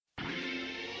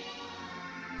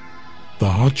the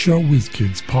Hotshot Whiz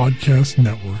Kids Podcast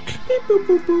Network. Beep, boop,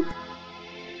 boop, boop.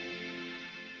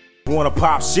 Wanna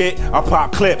pop shit? I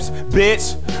pop clips,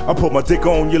 bitch. I put my dick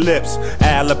on your lips.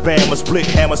 Alabama split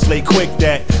hammer slay quick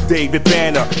that David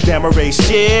Banner Damaray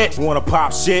shit. Wanna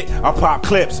pop shit? I pop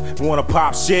clips. Wanna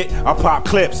pop shit? I pop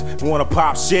clips. Wanna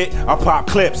pop shit? I pop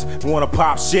clips. Wanna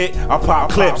pop shit? I pop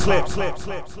clips.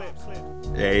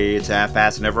 Hey, it's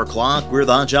o'clock. We're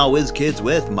the Hotshot Whiz Kids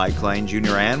with Mike Klein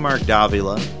Jr. and Mark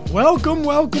Davila.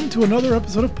 Welcome to another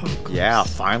episode of Pop Quiz. Yeah,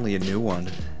 finally a new one.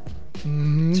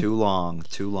 Mm-hmm. Too long.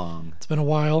 It's been a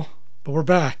while, but we're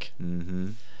back.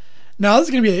 Mm-hmm. Now, this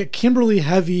is going to be a Kimberly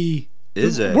heavy...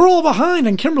 Is it? We're all behind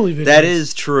on Kimberly videos. That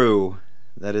is true.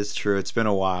 It's been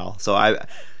a while. So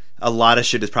a lot of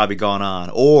shit has probably gone on.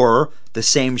 Or the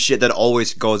same shit that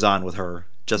always goes on with her.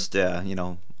 Just,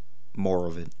 more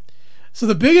of it. So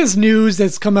the biggest news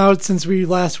that's come out since we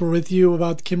last were with you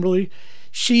about Kimberly,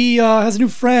 she has a new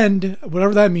friend,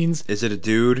 whatever that means. Is it a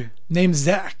dude? Named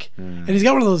Zach. And he's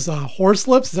got one of those horse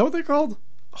lips. Is that what they're called?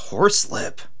 Horse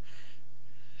lip?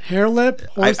 Hair lip?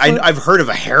 Horse lip? I've heard of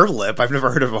a hair lip. I've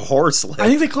never heard of a horse lip. I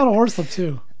think they call it a horse lip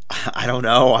too. I don't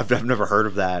know. I've never heard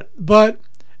of that. But,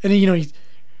 and he's,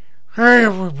 hey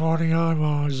everybody,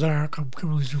 I'm Zach. I'm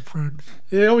Kimberly's new friend.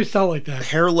 It always sound like that.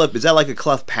 Hair lip, is that like a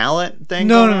cleft palate thing?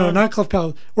 No, not cleft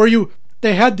palate. Where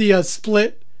they had the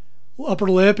split upper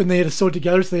lip and they had to sew it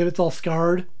together so it's all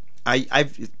scarred.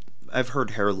 I've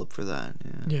heard hair lip for that.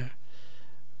 Yeah.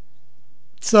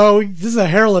 So this is a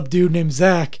hair lip dude named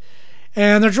Zach,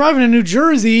 and they're driving to New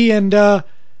Jersey, and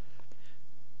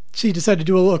she decided to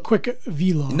do a quick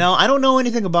vlog. Now, I don't know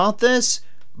anything about this,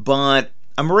 but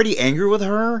I'm already angry with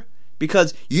her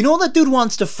because you know that dude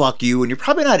wants to fuck you, and you're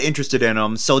probably not interested in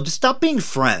him. So just stop being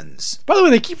friends. By the way,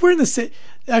 they keep wearing the same.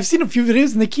 I've seen a few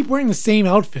videos, and they keep wearing the same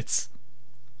outfits.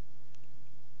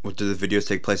 What, do the videos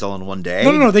take place all in one day?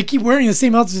 No. They keep wearing the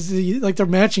same outfits, like they're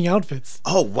matching outfits.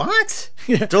 Oh, what?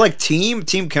 Yeah. They're like Team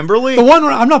Kimberly? The one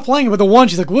where I'm not playing it, but the one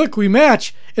she's like, look, we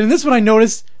match. And in this one I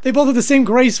noticed they both have the same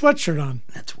gray sweatshirt on.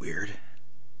 That's weird.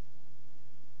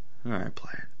 All right,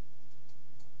 play it.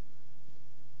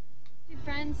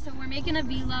 Friends, so we're making a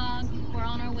vlog. We're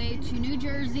on our way to New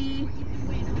Jersey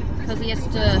because he has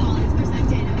to,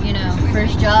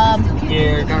 first job.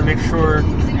 Yeah, gotta make sure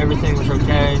everything was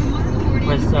okay.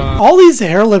 With, all these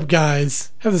hair lip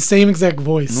guys have the same exact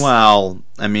voice. Well,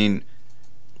 I mean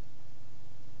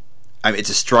it's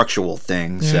a structural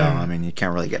thing, so you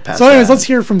can't really get past that. So anyways, let's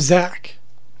hear from Zach.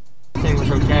 Everything was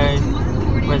okay.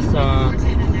 With,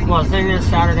 the thing is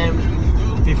Saturday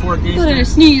before Easter. I'm gonna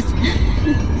sneeze.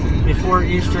 Before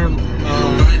Easter. What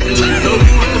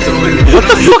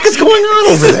the fuck is going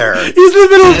on over there? He's in the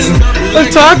middle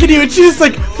of talking to you, and she's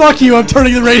like, fuck you, I'm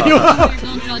turning the radio off.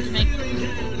 Don't judge me.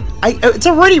 It's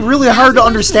already really hard to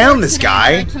understand this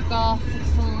guy. I took off.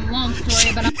 It's a long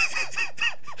story, but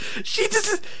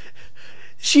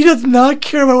She does not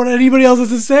care about what anybody else has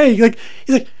to say. He's like,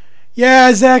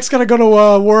 yeah, Zach's gotta go to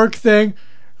a work thing.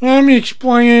 Let me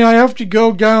explain. I have to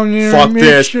go down there. Fuck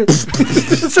this. Sure.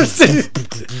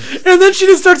 And then she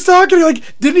just starts talking.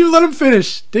 Didn't even let him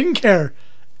finish. Didn't care.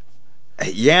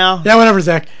 Yeah. Yeah, whatever,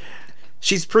 Zach.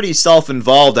 She's pretty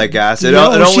self-involved, I guess.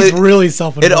 She's really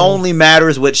self-involved. It only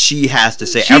matters what she has to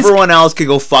say. She's, everyone else can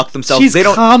go fuck themselves. She's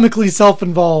comically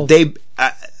self-involved.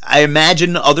 I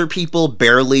imagine other people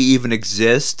barely even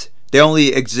exist. They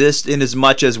only exist in as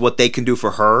much as what they can do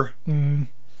for her. Mm.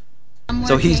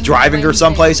 So he's driving her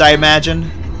someplace, I imagine.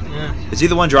 Yeah. Is he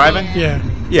the one driving? Yeah.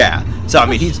 Yeah. So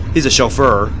he's a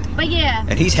chauffeur. But yeah.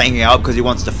 And he's hanging out because he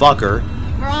wants to fuck her.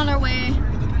 We're on our way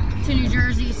to New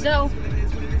Jersey, so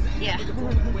yeah.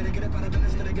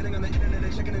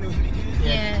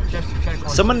 Yeah. Just to check on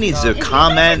Someone some needs stuff. to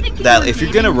comment that if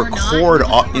you're gonna record,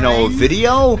 a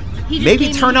video,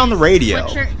 maybe turn on the radio.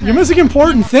 You're missing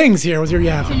important things here with your To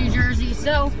yapping. New Jersey,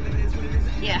 so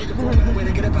yeah.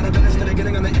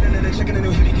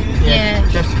 Yeah.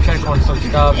 Just to check on some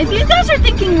stuff. If you guys are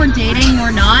thinking we're dating,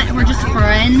 we're not. We're just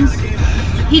friends.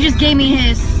 He just gave me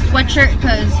his sweatshirt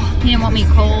because he didn't want me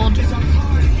cold. You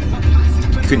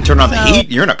couldn't turn on the heat.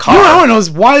 You're in a car. You know what I want to know is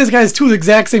why this guy has two of the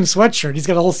exact same sweatshirt. He's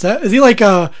got a whole set. Is he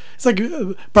it's like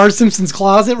Bart Simpson's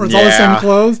closet where it's all the same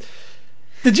clothes?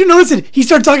 Did you notice that he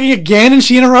started talking again and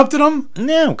she interrupted him?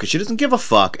 No, because she doesn't give a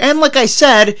fuck. And like I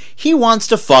said, he wants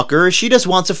to fuck her. She just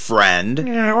wants a friend.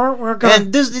 Yeah, we're gonna...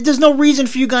 And there's no reason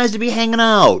for you guys to be hanging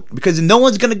out because no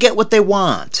one's gonna get what they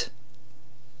want.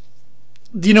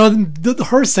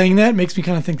 Her saying that makes me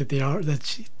kind of think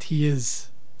that he is.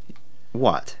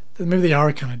 What? Maybe they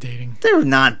are kind of dating. They're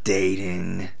not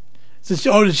dating. So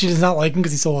she does not like him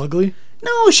because he's so ugly?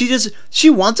 No, she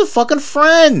wants a fucking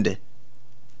friend.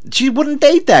 she wouldn't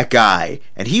date that guy,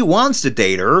 and he wants to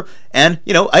date her. And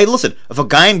listen, if a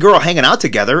guy and girl hanging out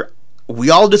together, we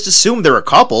all just assume they're a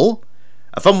couple.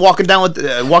 If I'm walking down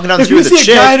the street with a chick, if you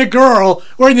see a guy and a girl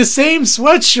wearing the same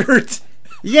sweatshirt.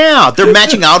 Yeah, they're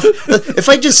matching outfits. If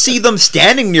I just see them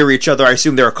standing near each other, I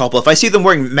assume they're a couple. If I see them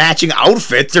wearing matching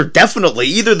outfits, they're definitely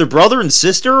either the brother and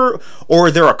sister or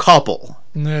they're a couple.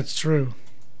 That's true.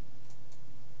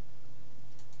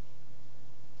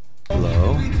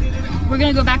 Hello? We're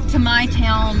gonna go back to my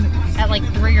town at like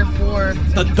 3 or 4.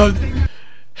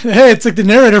 Hey, it's like the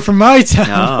narrator from my town.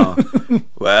 Oh.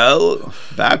 Well,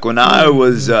 back when I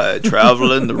was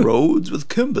traveling the roads with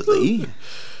Kimberly.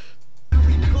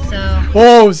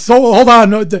 So hold on.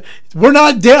 No,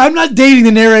 I'm not dating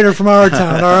the narrator from our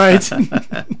town. All right.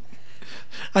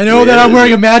 I know that I'm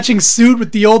wearing a matching suit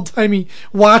with the old timey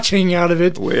watch hanging out of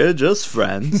it. We're just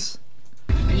friends.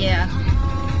 Yeah.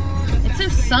 It's so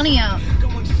sunny out.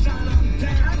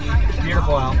 It's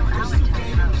beautiful out.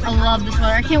 I love this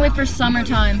weather. I can't wait for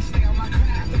summertime.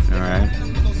 All right.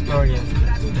 Oh yeah.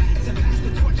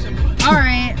 All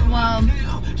right. Well,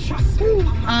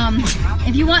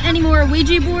 if you want any more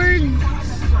Ouija board,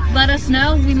 let us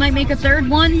know. We might make a third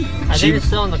one. I think it's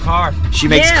still in the car. She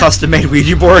makes custom-made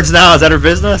Ouija boards now. Is that her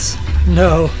business?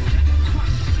 No.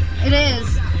 It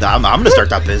is. I'm going to start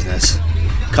that business.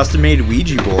 Custom-made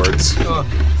Ouija boards. Oh.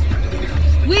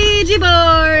 Ouija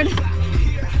board.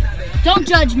 Don't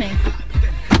judge me.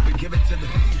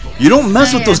 You don't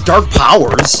mess with those dark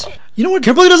powers. You know what?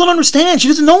 Kimberly doesn't understand. She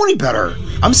doesn't know any better.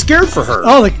 I'm scared for her.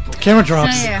 Oh, the camera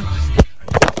drops. Yeah.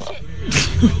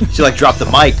 She dropped the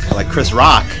mic like Chris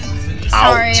Rock.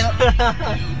 Sorry. Out.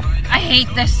 I hate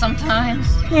this sometimes.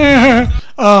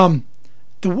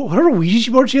 Whatever Ouija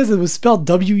board she has, it was spelled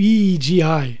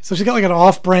Weegi. So she got like an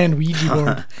off-brand Ouija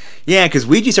board. Yeah, because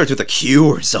Ouija starts with a Q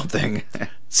or something.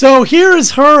 So here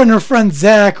is her and her friend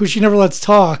Zach, who she never lets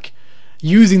talk,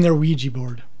 using their Ouija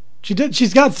board.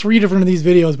 She's got 3 different of these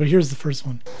videos, but here's the first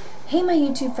one. Hey my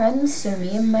YouTube friends, so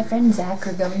me and my friend Zach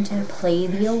are going to play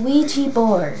the Ouija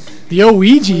board. The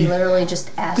Ouija? We literally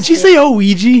just asked Did she say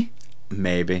Ouija?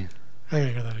 Maybe. I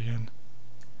gotta hear that again.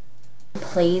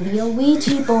 Play the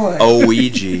Ouija board.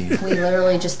 Ouija. We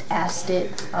literally just asked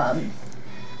it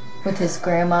with his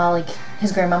grandma,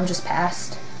 his grandmom just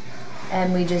passed.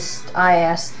 And I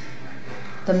asked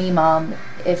the me mom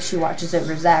if she watches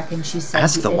over Zach, and she said,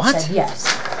 Ask the what? said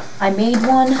yes. I made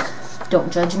one,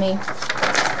 don't judge me.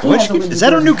 Is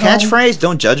that her new catchphrase?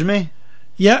 Don't judge me?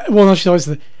 Yeah, well, no, she always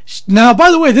said. Now,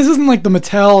 by the way, this isn't like the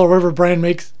Mattel or whatever brand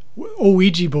makes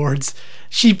Ouija boards.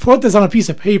 She put this on a piece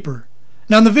of paper.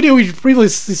 Now, in the video we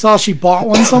previously saw, she bought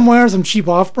one somewhere, some cheap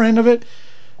off-brand of it.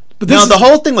 But this the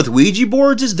whole thing with Ouija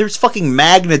boards is there's fucking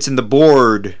magnets in the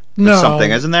board or something,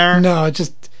 isn't there? No, it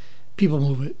just people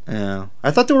move it. Yeah,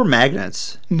 I thought there were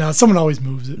magnets. No, someone always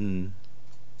moves it.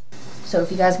 So if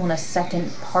you guys want a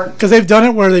second part... Because they've done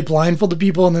it where they blindfold the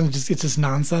people and then it's just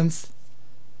nonsense.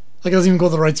 Like, it doesn't even go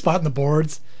to the right spot in the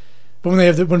boards. But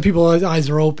when people's eyes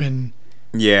are open...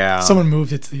 Yeah. Someone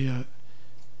moved it to the...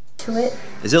 to it.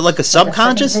 Is it like a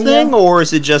subconscious thing, or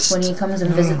is it just... When he comes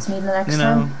and visits me the next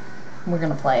time, we're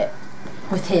going to play it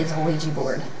with his Ouija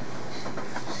board.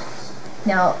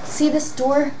 Now, see this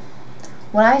door?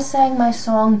 When I sang my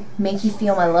song, Make You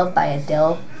Feel My Love by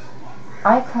Adele,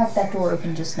 I cracked that door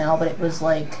open just now, but it was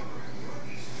like...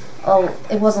 Oh,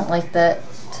 it wasn't like that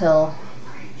till,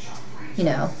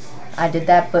 I did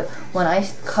that. But when I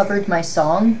covered my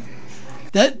song...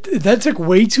 That took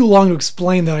way too long to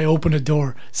explain that I opened a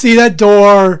door. See, that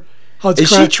door... Is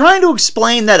she trying to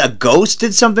explain that a ghost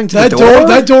did something to the door?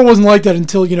 That door wasn't like that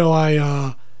until,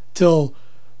 the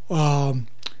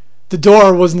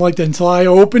door wasn't like that until I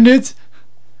opened it.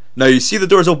 No, you see the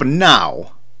door's open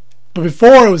now. But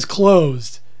before it was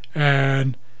closed.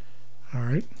 And,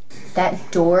 alright.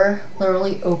 That door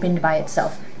literally opened by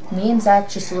itself. Me and Zach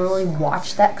just literally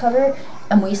watched that cover,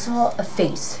 and we saw a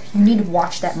face. You need to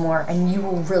watch that more, and you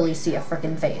will really see a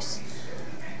freaking face.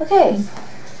 Okay.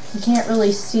 You can't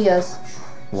really see us.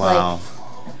 Wow.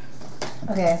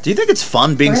 Okay. Do you think it's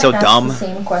fun being so dumb? The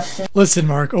same question. Listen,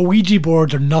 Mark, Ouija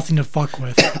boards are nothing to fuck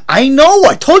with. I know.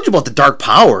 I told you about the dark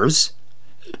powers.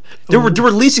 They're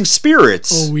releasing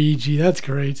spirits. Ouija, that's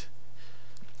great.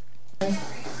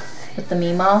 With the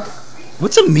Mima.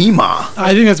 What's a Mima?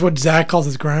 I think that's what Zach calls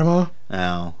his grandma.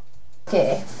 Oh.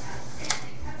 Okay.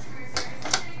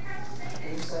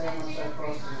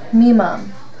 Mima,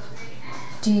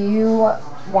 do you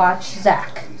watch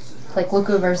Zach? Look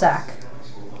over Zach.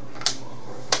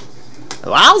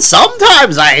 Well,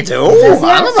 sometimes I do. Yes.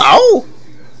 I don't know.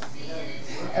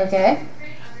 Okay.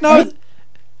 No,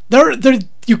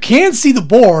 you can't see the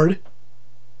board.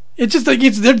 It's just like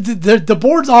the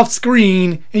board's off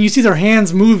screen, and you see their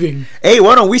hands moving. Hey,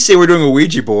 why don't we say we're doing a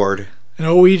Ouija board? An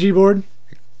Ouija board?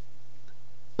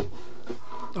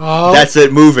 Oh. That's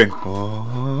it, moving.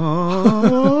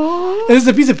 This is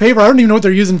a piece of paper. I don't even know what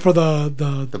they're using for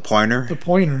the pointer. The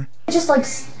pointer. I just like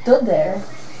stood there.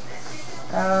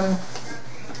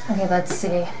 Okay, let's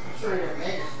see.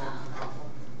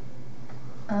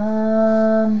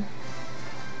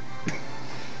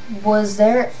 Was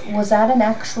that an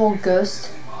actual ghost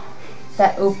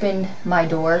that opened my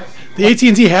door? The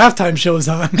AT&T halftime show's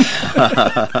on.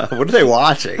 What are they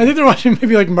watching? I think they're watching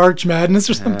maybe like March Madness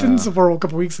or something for a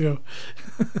couple weeks ago.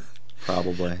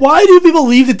 Probably. Why do people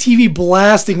leave the TV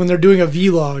blasting when they're doing a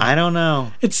vlog? I don't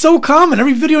know. It's so common.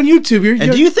 Every video on YouTube.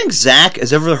 And do you think Zach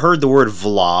has ever heard the word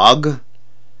vlog?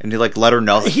 And you like let her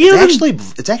know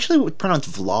it's actually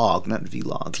pronounced vlog, not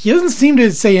vlog. He doesn't seem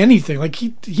to say anything. Like he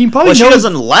probably knows. She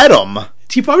doesn't let him.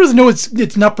 He probably doesn't know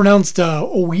it's not pronounced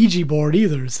Ouija board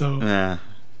either. So yeah,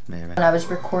 maybe. When I was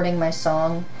recording my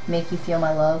song "Make You Feel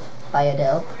My Love" by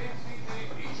Adele.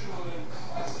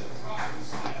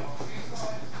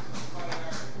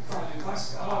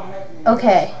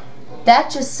 Okay, that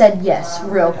just said yes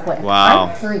real quick. Wow.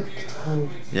 I'm freaked.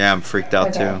 Yeah, I'm freaked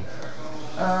out too.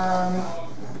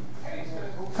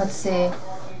 Let's see.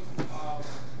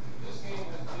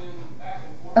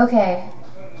 Okay.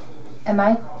 Am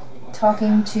I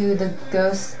talking to the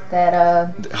ghost that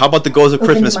How about the ghost of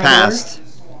Christmas my Past?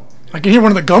 I can hear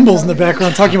one of the Gumbles in the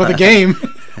background talking about the game.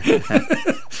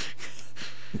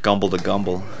 Gumble to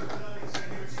Gumble.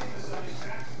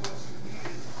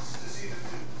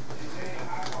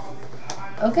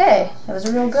 Okay, that was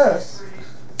a real ghost.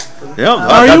 Yeah,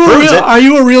 are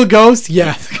you a real ghost?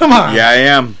 Yeah, come on. Yeah, I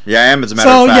am. As a matter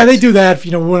of fact. So yeah, they do that.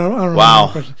 You know, I don't know.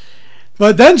 Wow.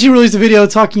 But then she released a video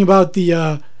talking about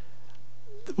the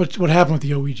what happened with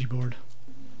the Ouija board.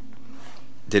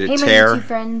 Did it Hey, tear? my YouTube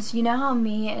friends, you know how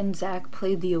me and Zach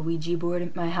played the Ouija board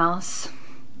at my house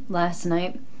last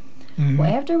night? Mm-hmm.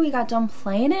 Well, after we got done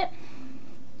playing it,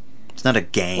 It's not a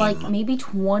game. like maybe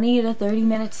 20 to 30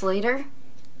 minutes later,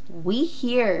 we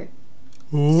hear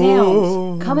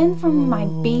sounds coming from my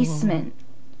basement.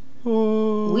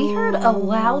 We heard a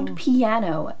loud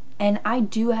piano, and I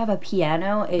do have a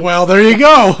piano. Well, there you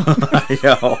go.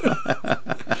 Yo.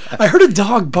 I heard a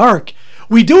dog bark.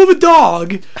 We do have a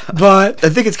dog, but I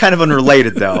think it's kind of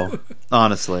unrelated, though.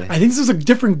 Honestly, I think this is a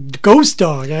different ghost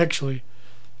dog, actually.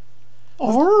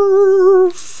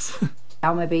 Arf.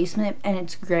 Out my basement, and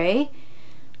it's gray,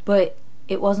 but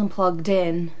it wasn't plugged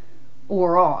in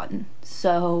or on.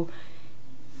 So,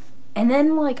 and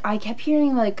then like I kept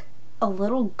hearing like a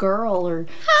little girl or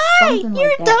something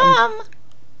like that. Hi, you're dumb.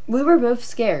 We were both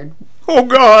scared. Oh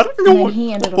God! And then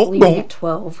he ended up leaving at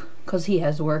 12 because he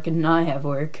has work and I have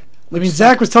work. I mean,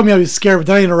 Zach was telling me I was scared, but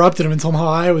then I interrupted him and told him how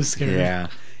I was scared. Yeah.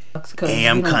 Hey,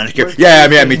 I'm kind of scared.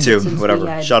 Yeah, me too. Since Whatever. We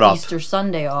had Shut up. Easter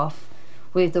Sunday off.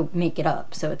 We have to make it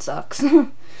up, so it sucks.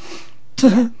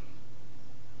 And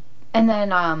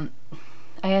then I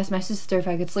asked my sister if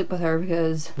I could sleep with her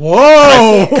because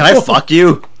Whoa! Can I fuck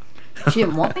you? she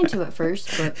didn't want me to at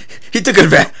first, but He took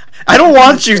advantage. I don't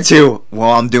want you to.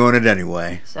 Well, I'm doing it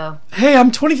anyway. so Hey,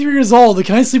 I'm 23 years old.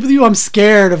 Can I sleep with you? I'm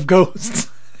scared of ghosts.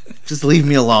 Just leave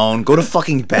me alone. Go to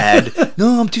fucking bed.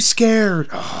 No, I'm too scared.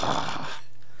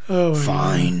 Oh,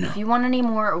 Fine. if you want any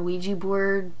more Ouija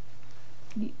board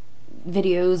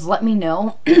videos, let me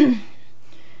know.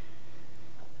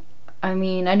 I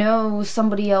mean, I know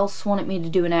somebody else wanted me to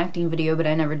do an acting video, but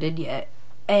I never did yet.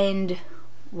 And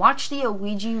watch the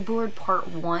Ouija board part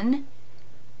 1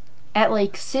 at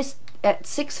like at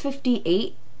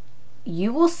 6:58.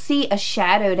 You will see a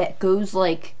shadow that goes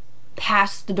like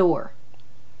past the door.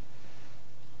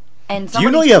 And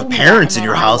You know you have parents in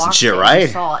your house and shit,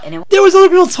 right? There was other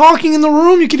people talking in the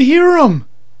room. You could hear them.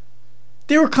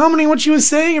 They were commenting what she was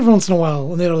saying every once in a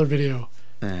while in that other video.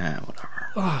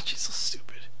 Whatever. Oh, she's so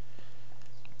stupid.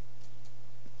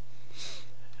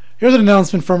 Here's an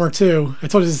announcement from her, too. I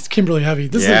told you this is Kimberly Heavy.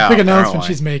 This is a big announcement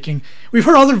she's making. We've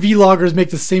heard other vloggers make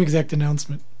the same exact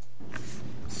announcement.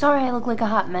 Sorry, I look like a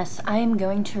hot mess. I am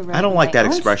going to write I don't like my that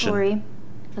own expression. story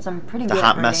because I'm pretty The good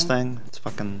hot at mess writing. thing. It's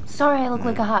fucking. Sorry, I look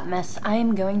like a hot mess. I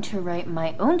am going to write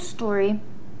my own story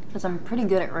because I'm pretty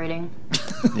good at writing.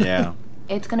 Yeah.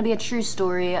 It's going to be a true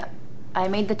story. I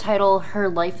made the title Her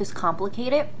Life is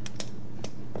Complicated.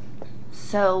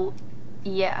 So,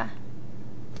 yeah.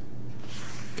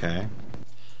 Okay.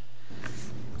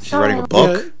 She's Sorry, writing a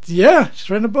book. Yeah, she's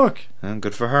writing a book.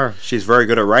 Good for her. She's very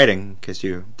good at writing, in case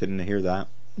you didn't hear that.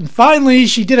 And finally,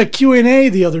 she did a Q&A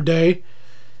the other day.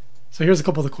 So here's a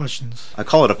couple of the questions. I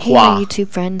call it a Hey, qua. my YouTube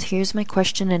friends, here's my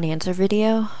question and answer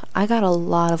video. I got a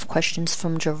lot of questions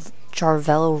from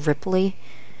Jarvell Ripley.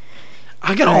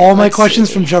 I got Alright, all my let's questions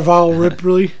see. from Jarvell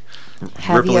Ripley.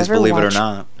 Have you Ripley's ever Believe It or watched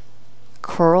Not.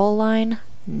 Coraline?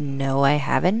 No, I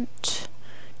haven't.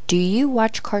 Do you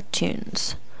watch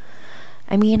cartoons?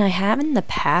 I mean, I have in the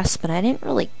past, but I didn't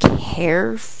really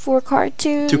care for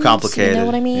cartoons. Too complicated, You know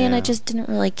what I mean? yeah. I just didn't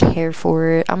really care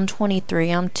for it. I'm 23.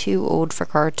 I'm too old for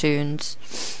cartoons.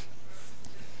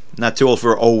 Not too old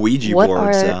for Ouija What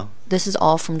boards, are... so. This is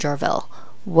all from Jarvell.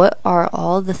 What are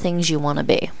all the things you want to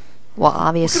be? Well,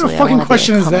 obviously, I fucking want to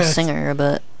question is become a that? singer,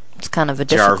 but it's kind of a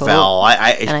difficult. Jarvell.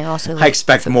 And I also I like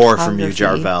expect more from you,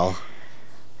 photography. Jarvell.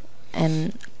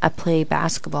 And I play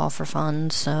basketball for fun,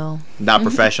 so... Not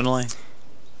professionally?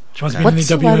 She wants to be What in the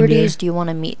celebrities WNBA. do you want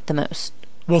to meet the most?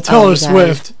 Well, Taylor you guys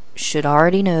Swift. should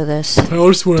already know this.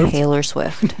 Taylor Swift. Taylor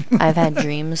Swift. I've had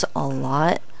dreams a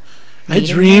lot. I had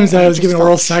meeting dreams her, that I and was it giving just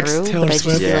oral felt sex to true, Taylor but I just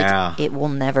Swift. feel Yeah. like it will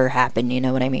never happen, you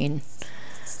know what I mean?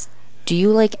 Do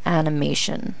you like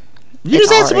animation? You It's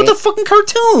just asked about the alright. fucking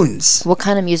cartoons. What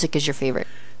kind of music is your favorite?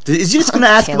 Is you just going to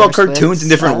ask Taylor about cartoons Swift's, in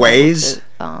different ways?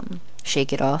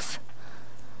 Shake It Off.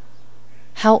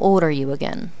 How old are you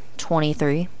again?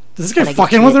 23? Does this guy Can I get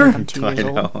fucking you with to her? become 2 I years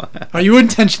old? know. Are you an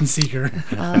attention seeker?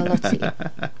 Let's see.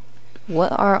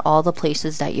 What are all the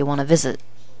places that you want to visit?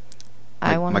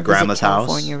 I want my to grandma's visit house?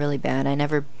 California really bad. I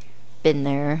never been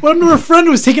there. What happened to her friend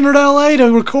who was taking her to LA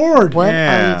to record? What are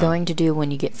Yeah. you going to do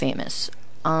when you get famous?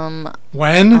 I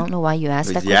When? don't know why you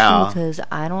asked that Yeah. question because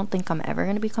I don't think I'm ever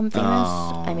going to become famous.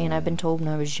 I mean, I've been told when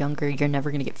I was younger, you're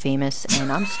never going to get famous,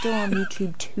 and I'm still on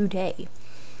YouTube today.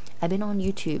 I've been on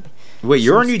YouTube. Wait,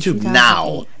 you're on since YouTube now?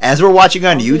 2008. As we're watching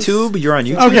on All this- YouTube, you're on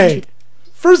YouTube? Okay.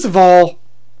 First of all,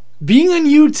 being on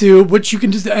YouTube, which you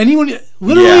can just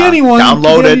literally anyone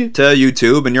Download can it to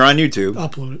YouTube, and you're on YouTube.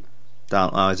 upload it.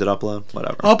 Is it upload?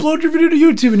 Whatever. Upload your video to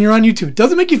YouTube, and you're on YouTube. It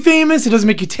doesn't make you famous. It doesn't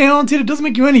make you talented. It doesn't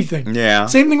make you anything. Yeah.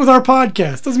 Same thing with our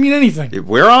podcast. Doesn't mean anything.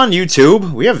 We're on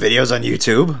YouTube. We have videos on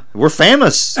YouTube. We're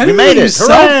famous. Anything we made you it.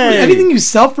 Hooray! anything you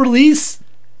self-release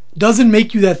doesn't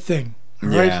make you that thing. All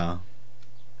right? Yeah,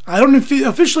 I don't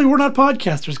officially we're not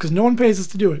podcasters because no one pays us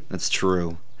to do it. that's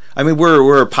true. I mean,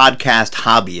 we're podcast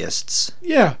hobbyists.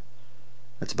 Yeah.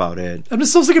 That's about it. I'm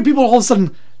just so sick of people all of a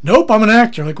sudden, nope, I'm an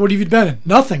actor. Like, what have you been in?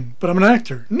 Nothing, but I'm an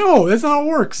actor. No, that's not how it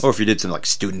works. Or if you did some like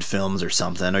student films or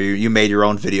something, or you made your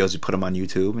own videos, you put them on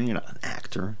YouTube, and you're not an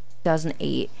actor.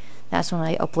 2008. That's when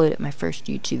I uploaded my first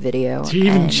YouTube video. She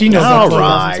knows it was that. in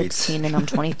Alright. 2016, and I'm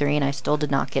 23, and I still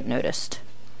did not get noticed.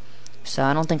 So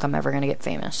I don't think I'm ever gonna get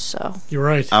famous. So You're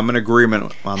right. I'm in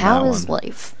agreement on how that is one.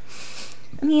 life?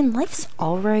 I mean, life's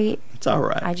all right. It's all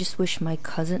right. I just wish my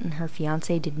cousin and her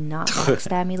fiance did not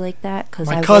backstab me like that because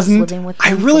My I cousin- was living with them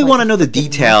I for, really like, wanna a know the freaking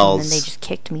month, details. And then they just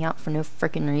kicked me out for no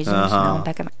freaking reason. So Uh-huh. now I'm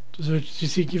back at my... So,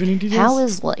 did you give any details? How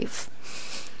is life?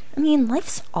 I mean,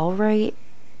 life's all right.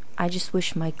 I just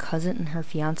wish my cousin and her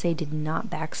fiance did not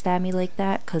backstab me like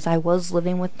that because I was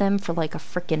living with them for like a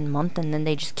freaking month and then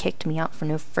they just kicked me out for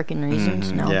no freaking reason.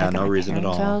 So now I'm Yeah, back no at my reason at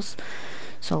parents' all. house.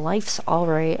 So life's all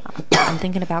right. I'm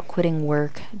thinking about quitting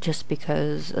work just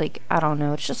because, like, I don't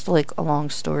know. It's just like a long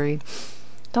story.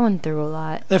 Going through a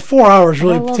lot. That 4 hours And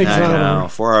I really love takes I it out know. of her.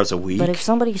 4 hours a week. But if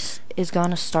somebody is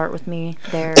going to start with me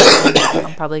there, then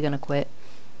I'm probably going to quit.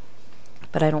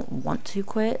 But I don't want to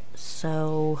quit,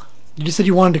 so... You just said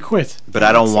you wanted to quit. But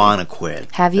I don't want to quit.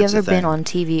 Have you That's the ever been thing. on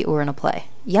TV or in a play?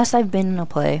 Yes, I've been in a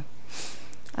play.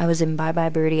 I was in Bye Bye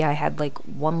Birdie. I had like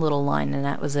one little line and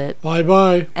that was it.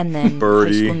 Bye-bye. And then High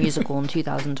Birdie. School Musical in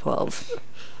 2012.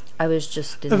 I was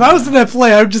just in If I was in that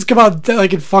play, I would just come out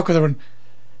like and fuck with everyone.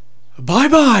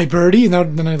 Bye-bye, Birdie. And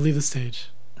then I'd leave the stage.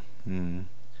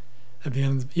 At the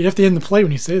end, you'd have to end the play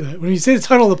when you say that. When you say the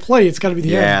title of the play, it's got to be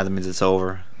the end. Yeah, that means it's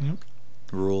over. Yep.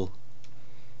 Rule.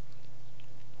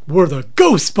 We're the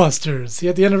Ghostbusters. See,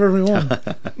 at the end of every one.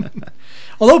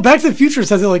 Although Back to the Future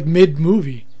says it like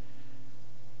mid-movie.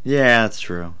 Yeah, that's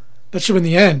true. That should have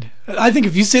been the end. I think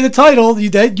if you say the title, you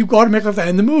automatically have to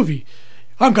end the movie.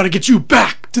 I'm gonna get you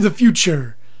back to the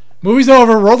future. Movie's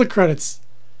over. Roll the credits.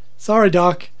 Sorry,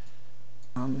 Doc.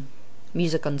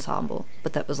 music ensemble,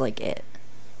 but that was like it.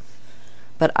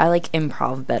 But I like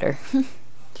improv better.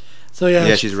 So yeah,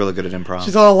 Yeah, she's really good at improv.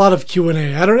 she's on a lot of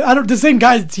Q&A. I don't. The same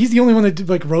guy. He's the only one that did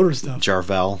like wrote her stuff.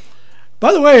 Jarvell.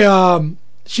 By the way,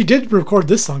 she did record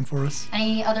this song for us.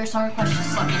 Any other song requests,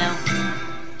 just let me know.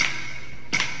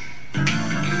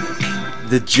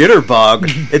 The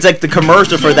jitterbug. It's like the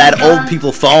commercial for that old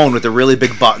people phone with the really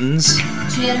big buttons.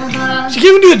 Jitterbug, She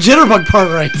can't even do the jitterbug part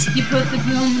right. you put the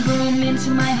boom boom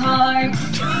into my heart.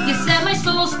 You set my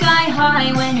soul sky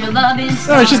high when your love is.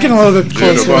 Alright, she's getting a little bit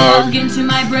closer. Plug into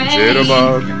my brain.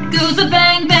 Jitterbug. Goes a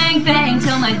bang, bang, bang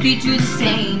till my feet do the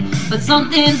same. But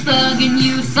something's bugging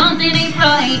you, something ain't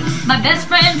right. My best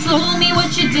friend told me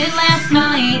what you did last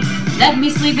night. Left me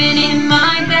sleeping in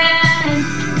my bed.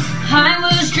 I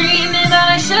was dreaming,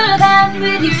 but I should have had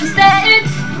with you instead.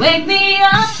 Wake me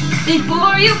up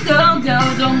before you go.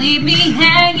 Don't leave me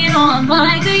hanging on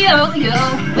like a yo-yo.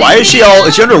 Why is she all?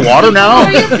 Is she underwater now?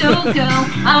 Before you go.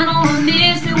 I don't want to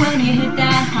miss it when you hit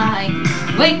that high.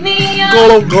 Wake me up. Do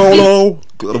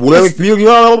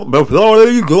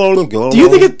you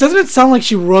think doesn't it sound like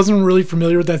she wasn't really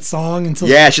familiar with that song until?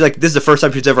 Yeah, she's like, this is the first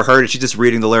time she's ever heard it. She's just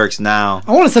reading the lyrics now.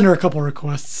 I want to send her a couple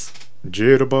requests.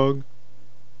 Jitterbug.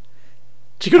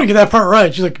 She couldn't get that part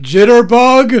right. She's like,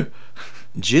 jitterbug.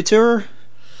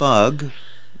 Jitterbug.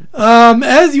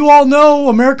 As you all know,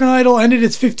 American Idol ended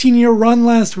its 15-year run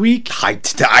last week. I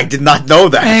did not know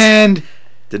that. And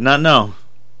did not know.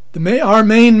 Our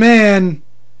main man,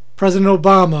 President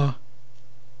Obama.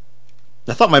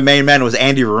 I thought my main man was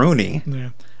Andy Rooney. Yeah.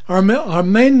 Our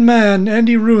main man,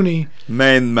 Andy Rooney.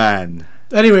 Main man.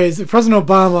 Anyways, President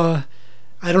Obama,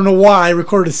 I don't know why,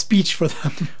 recorded a speech for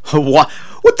them.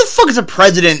 What the fuck is a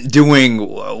president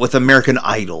doing with American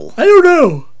Idol? I don't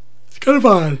know. It's kind of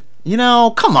odd. You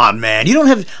know, come on, man. You don't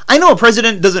have... I know a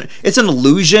president doesn't... It's an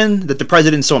illusion that the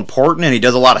president's so important and he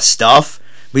does a lot of stuff,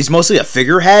 but he's mostly a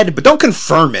figurehead, but don't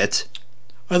confirm it.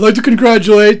 I'd like to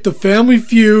congratulate the Family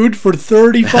Feud for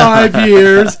 35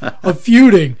 years of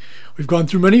feuding. We've gone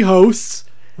through many hosts.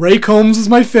 Ray Combs is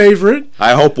my favorite.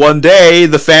 I hope one day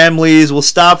the families will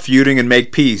stop feuding and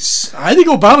make peace. I think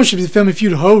Obama should be the Family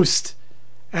Feud host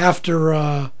after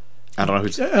I don't know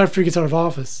who's... after he gets out of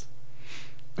office.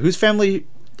 Whose family?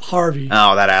 Harvey.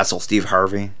 Oh, that asshole Steve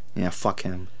Harvey. Yeah, fuck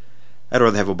him. I'd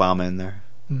rather have Obama in there.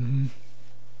 Mm-hmm.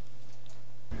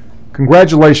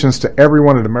 Congratulations to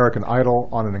everyone at American Idol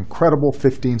on an incredible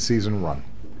 15-season run.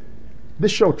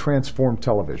 This show transformed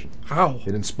television. How?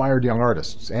 It inspired young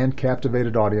artists and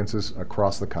captivated audiences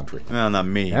across the country. Well, not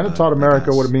me. And it taught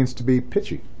America what it means to be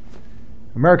pitchy.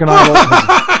 American Idol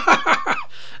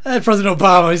has President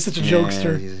Obama, he's such a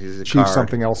jokester. He's achieved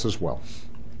something else as well.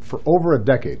 For over a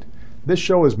decade, this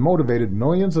show has motivated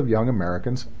millions of young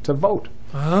Americans to vote.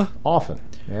 Often.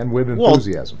 And with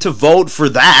enthusiasm. Well, to vote for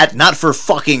that, not for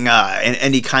fucking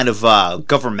any kind of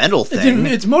governmental thing.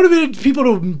 It's motivated people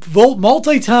to vote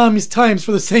multi-times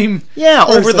for the same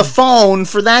person. Over the phone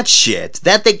for that shit.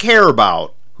 That they care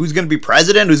about. Who's going to be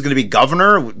president? Who's going to be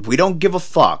governor? We don't give a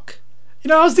fuck. You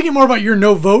know, I was thinking more about your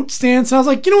no-vote stance. I was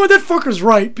like, you know what, that fucker's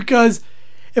right. Because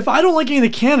if I don't like any of the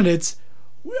candidates,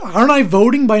 aren't I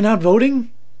voting by not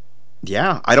voting?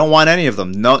 Yeah, I don't want any of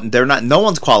them. No, they're not. No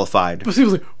one's qualified. But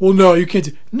people's like, well, no, you can't.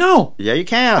 No. Yeah, you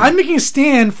can. I'm making a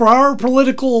stand for our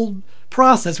political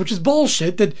process, which is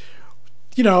bullshit. That,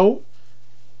 you know,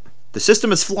 the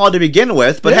system is flawed to begin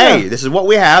with. But hey, this is what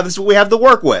we have. This is what we have to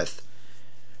work with.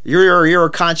 You're a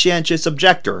conscientious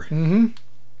objector. Mm-hmm.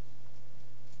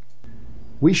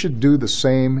 We should do the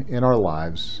same in our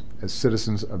lives as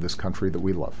citizens of this country that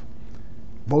we love.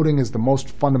 Voting is the most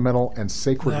fundamental and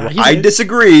sacred right. I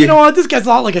disagree. You know what? This guy's a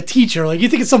lot like a teacher. Like, you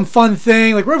think it's some fun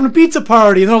thing, like we're having a pizza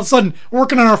party, and then all of a sudden we're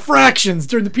working on our fractions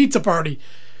during the pizza party.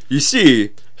 You see,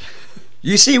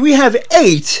 we have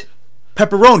 8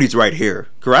 pepperonis right here,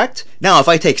 correct? Now, if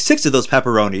I take 6 of those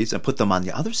pepperonis and put them on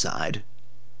the other side,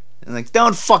 and like,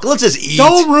 let's just eat.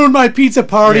 Don't ruin my pizza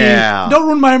party. Yeah. Don't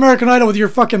ruin my American Idol with your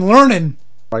fucking learning.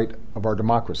 Right of our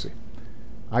democracy.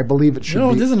 I believe it should be...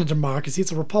 No, it isn't a democracy.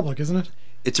 It's a republic, isn't it?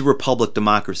 It's a republic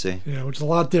democracy. Yeah, which is a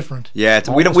lot different. Yeah,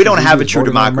 we don't have a true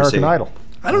democracy. American Idol.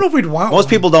 I don't know if we'd want Most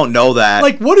people don't know that.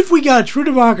 Like, what if we got a true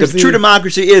democracy? The true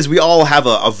democracy is we all have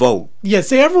a vote. Yeah,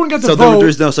 say everyone got to vote. So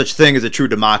there's no such thing as a true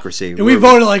democracy. And we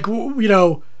voted like, you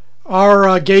know,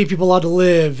 are gay people allowed to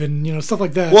live and, you know, stuff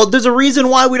like that. Well, there's a reason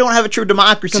why we don't have a true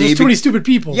democracy. Because there's too many stupid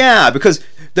people. Yeah, because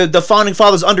the Founding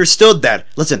Fathers understood that,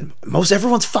 listen,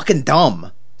 everyone's fucking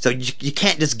dumb. So you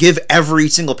can't just give every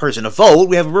single person a vote.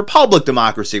 We have a republic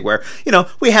democracy where, you know,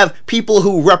 we have people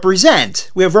who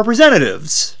represent. We have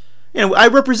representatives. You know, I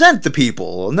represent the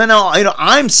people. And then,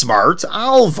 I'm smart.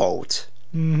 I'll vote.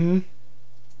 Mm-hmm.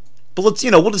 But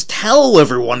we'll just tell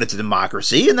everyone it's a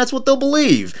democracy, and that's what they'll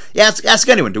believe. Yeah, ask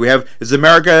anyone. Is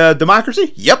America a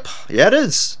democracy? Yep. Yeah, it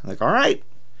is. Like, all right.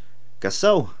 Guess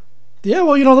so. Yeah,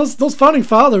 well, you know, those founding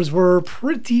fathers were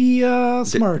pretty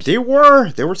smart. They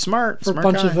were smart. For a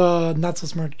bunch of not so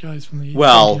smart guys from the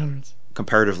 1800s.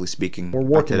 Comparatively speaking, we're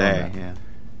working today. on that. Yeah.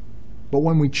 But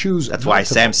when we choose... That's why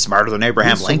Sam's smarter than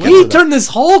Abraham Lincoln. He turned this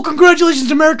whole congratulations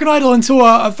to American Idol into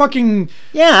a fucking...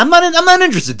 Yeah, I'm not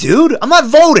interested, dude. I'm not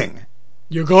voting.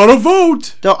 You gotta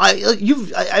vote. No,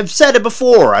 I've said it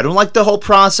before. I don't like the whole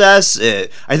process.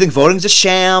 I think voting's a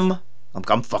sham.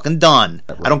 I'm fucking done.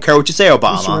 I don't care what you say,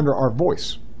 Obama. We surrender our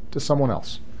voice to someone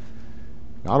else.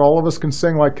 Not all of us can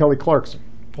sing like Kelly Clarkson.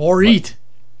 Or eat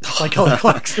like Kelly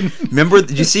Clarkson. Remember,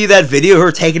 did you see that video of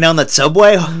her taking down that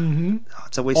subway? Mm-hmm.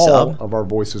 Subway all sub. of our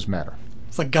voices matter.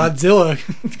 It's like Godzilla.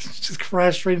 Just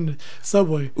crashed straight into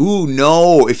Subway. Ooh,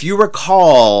 no. If you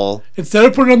recall... Instead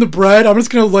of putting it on the bread, I'm just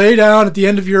going to lay down at the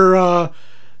end of your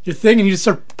thing and you just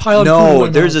start piling food. No,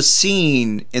 there's a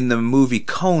scene in the movie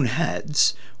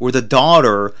Coneheads where the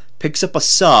daughter picks up a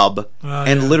sub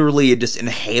and literally just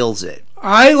inhales it.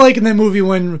 I like in that movie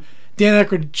when Dan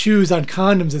Aykroyd chews on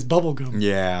condoms as bubblegum.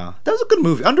 Yeah. That was a good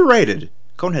movie. Underrated.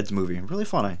 Coneheads movie. Really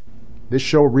funny. This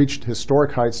show reached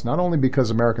historic heights not only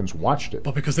because Americans watched it,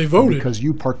 but because they voted. Because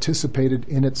you participated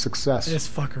in its success. This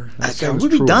fucker.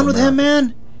 Would we be done with him,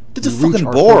 man? It's a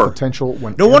fucking bore.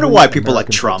 No wonder why people like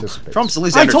Trump. Trump's at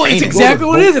least entertaining. It's exactly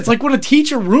what it is. It's like when a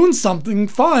teacher ruins something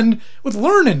fun with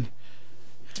learning.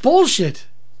 It's bullshit.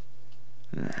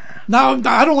 Now,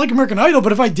 I don't like American Idol,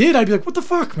 but if I did, I'd be like, what the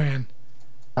fuck, man?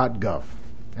 .gov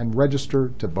and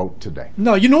register to vote today.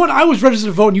 No, you know what? I was registered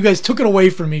to vote and you guys took it away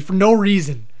from me for no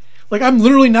reason. Like, I'm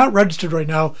literally not registered right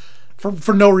now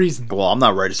for no reason. Well, I'm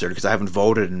not registered because I haven't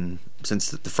voted since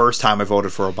the first time I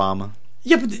voted for Obama.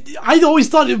 Yeah, but I always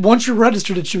thought once you're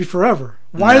registered, it should be forever.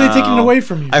 Why are they taking it away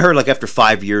from you? I heard like after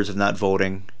 5 years of not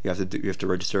voting, you have to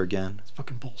register again. It's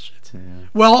fucking bullshit. Yeah.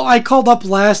 Well, I called up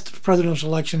last presidential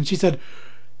election. She said,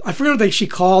 I forget what she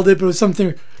called it, but it was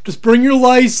something. Just bring your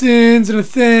license and a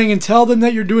thing, and tell them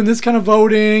that you're doing this kind of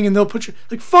voting, and they'll put you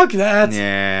like fuck that.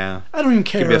 Yeah, I don't even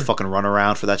care. Give me a fucking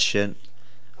runaround for that shit.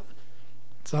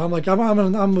 So I'm like,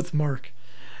 I'm with Mark.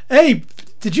 Hey,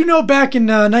 did you know back in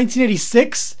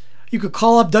 1986 you could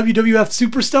call up WWF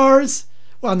superstars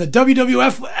on the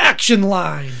WWF action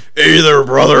line? Hey there,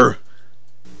 brother.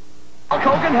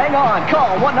 Hogan, hang on.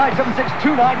 Call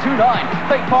 1-976-2929.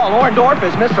 Fake Paul Orndorff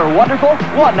is Mr. Wonderful.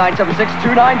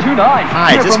 1-976-2929.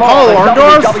 Hi, is this from Paul all the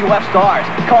Orndorff? WWF stars.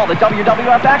 Call the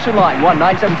WWF Action Line.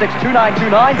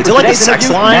 1-976-2929. Is it like a sex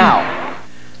line? Now.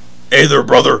 Hey there,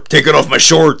 brother. Taking off my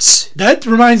shorts. That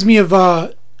reminds me of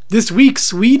this week.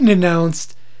 Sweden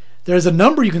announced there's a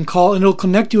number you can call and it'll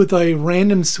connect you with a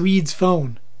random Swede's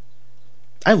phone.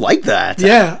 I like that.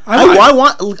 Yeah, I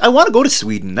want to go to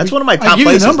Sweden. That's one of my top places. I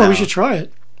give you the number. Now. We should try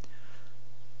it.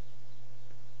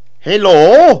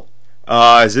 Hello.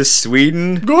 Is this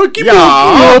Sweden? Guten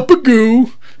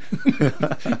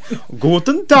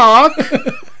Tag.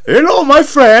 Hello, my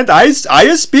friend. I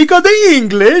speak the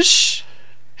English.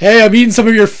 Hey, I'm eating some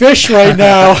of your fish right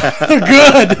now.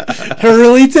 Good. They're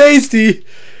really tasty.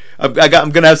 I'm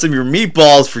gonna have some of your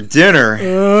meatballs for dinner.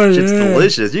 Oh, shit's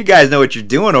delicious. You guys know what you're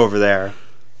doing over there.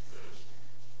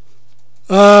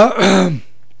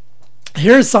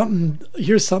 Here's something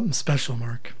special,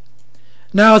 Mark.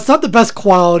 Now, it's not the best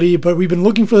quality, but we've been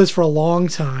looking for this for a long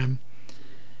time.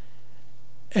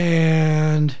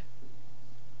 And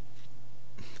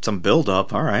some build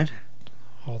up, all right.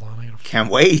 Hold on,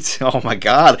 can't wait. Oh my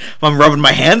god. I'm rubbing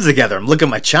my hands together. I'm licking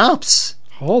my chops.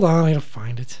 Hold on, I gotta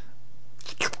find it.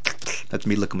 That's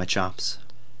me licking my chops.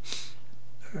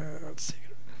 Let's see.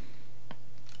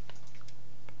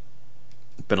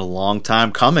 Been a long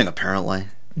time coming, apparently.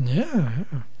 Yeah.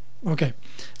 Okay.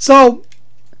 So,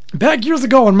 back years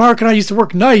ago when Mark and I used to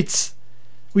work nights,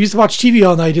 we used to watch TV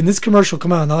all night, and this commercial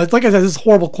come on. Now, like I said, this is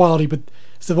horrible quality, but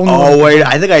it's the only one. Oh, wait,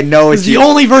 I think I know it's the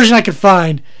only version I could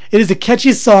find. It is the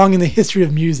catchiest song in the history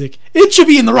of music. It should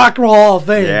be in the Rock and Roll Hall of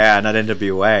Fame. Yeah, not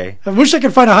NWA. I wish I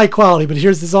could find a high quality, but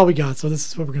this is all we got, so this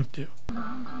is what we're going to do.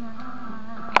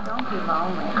 Don't be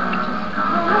lonely.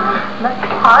 Let's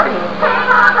party.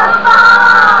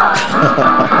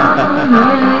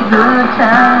 Really good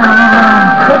time.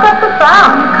 Pick up the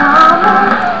phone.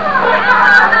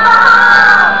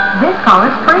 This call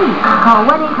is free. Call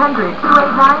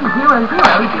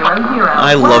 1-800-289-0000.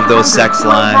 I love those sex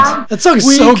lines. That song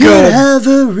is so good. We could have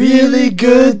a really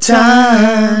good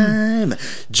time.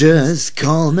 Just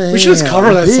call me. We should just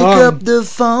cover that song. Pick up the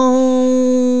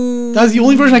phone. That was the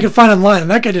only version I could find online, and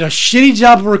that guy did a shitty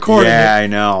job of recording it. Yeah, I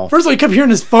know. First of all, he kept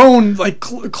hearing his phone like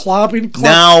clopping.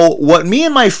 Now, what me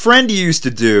and my friend used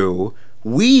to do,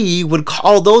 we would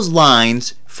call those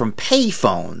lines from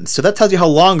payphones. So that tells you how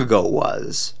long ago it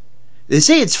was. They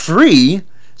say it's free,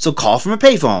 so call from a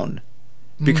payphone.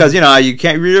 Because, you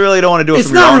really don't want to do it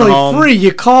from your own home. It's not really free.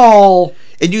 You call...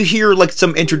 and you hear like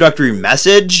some introductory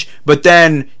message, but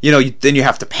then then you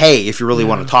have to pay if you really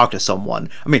want to talk to someone.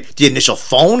 I mean, the initial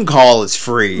phone call is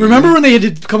free. Remember when they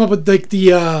had to come up with like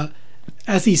the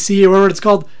SEC or whatever it's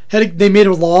called? They made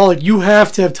a law like you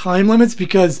have to have time limits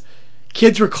because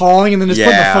kids were calling and then just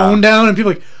putting the phone down, and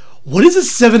people were like, what is a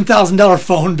 $7,000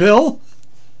 phone bill?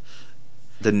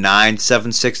 The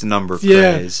 976 number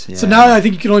craze. Yeah. So now I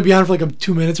think you can only be on for like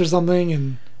 2 minutes or something,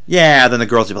 and then the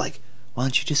girls would be like, why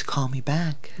don't you just call me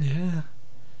back? Yeah.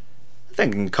 I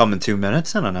think I can come in 2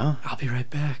 minutes. I don't know. I'll be right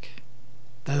back.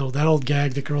 That old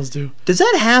gag that girls do. Does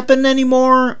that happen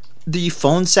anymore? The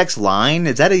phone sex line?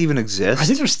 Does that even exist? I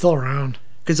think they're still around.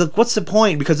 Because like, what's the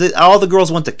point? Because all the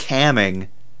girls went to camming.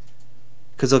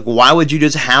 Because like, why would you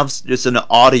just have just an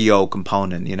audio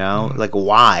component? Like,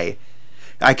 why?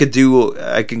 I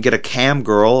can get a cam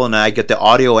girl and I get the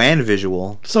audio and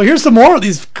visual. So here's some more of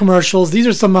these commercials. These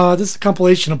are some. This is a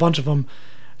compilation, a bunch of them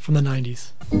from the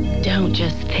 90s. Don't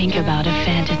just think about a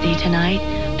fantasy tonight.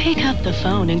 Pick up the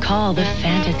phone and call the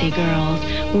Fantasy Girls.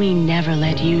 We never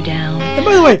let you down. And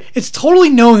by the way, it's totally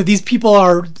known that these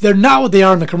people they're not what they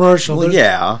are in the commercial. Well,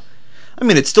 yeah. I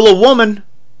mean, it's still a woman.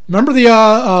 Remember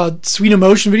the Sweet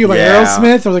Emotion video by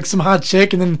Aerosmith, or like some hot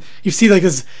chick, and then you see like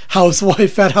this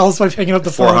fat housewife hanging up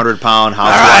the phone. 400-pound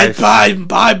housewife. All right,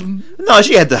 bye. No,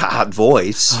 she had the hot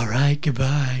voice. All right,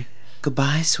 goodbye.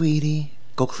 Goodbye, sweetie.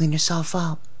 Go clean yourself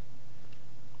up.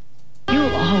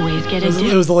 You'll always get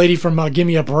it was the lady from Give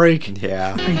Me a Break.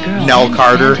 Yeah. Nell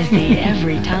Carter.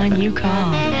 Every time you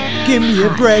call. Give me a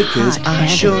break, cause I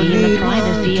sure need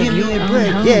one. Give me a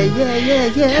break. Yeah.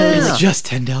 It's just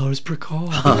 $10 per call.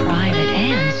 Private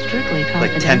and strictly confidential.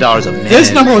 Like $10 a minute.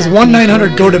 This number was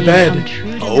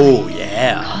 1-900-GO-TO-BED. Oh,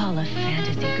 yeah. Call a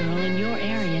fantasy girl in your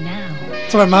area now.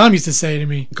 That's what my mom used to say to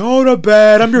me. Go to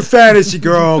bed. I'm your fantasy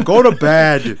girl. Go to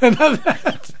bed. Go to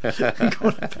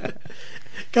bed.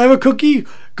 Can I have a cookie?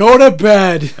 Go to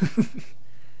bed.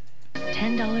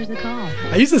 $10 a call.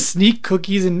 I used to sneak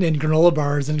cookies and granola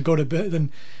bars and go to bed and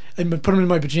put them in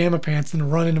my pajama pants and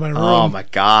run into my room. Oh my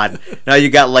god! Now you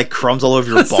got like crumbs all over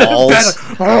your balls.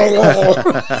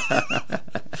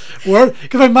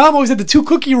 Because my mom always had the 2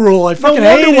 cookie rule. I fucking hated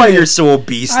it. No wonder why you're so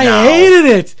obese now. I hated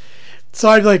it. So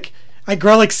I'd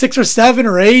grab like 6 or 7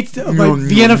 or 8 of my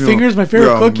Vienna Fingers, my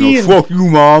favorite cookie. And fuck you,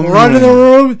 mom. Run to the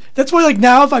room. That's why, like,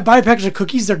 now if I buy a package of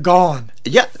cookies, they're gone.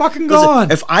 Yeah. Fucking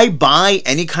gone. If I buy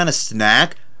any kind of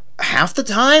snack, half the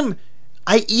time,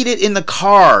 I eat it in the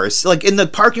car. Like, in the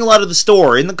parking lot of the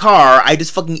store, in the car, I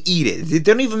just fucking eat it. They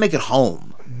don't even make it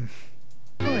home.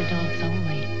 For adults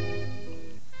only.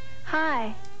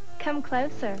 Hi. Come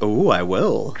closer. Oh, I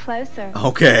will. Closer.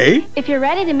 Okay. If you're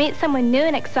ready to meet someone new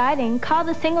and exciting, call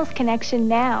the Singles Connection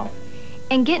now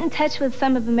and get in touch with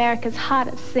some of America's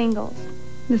hottest singles.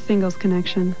 The Singles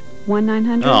Connection.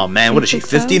 1-900. Oh man, what is she,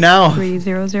 50 now?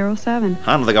 3007.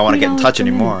 I don't think I want to get in touch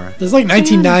anymore. It's like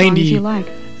 1990.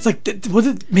 It's like,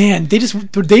 man, they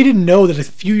didn't know that a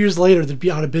few years later they'd be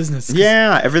out of business.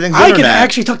 Yeah, everything's I internet. can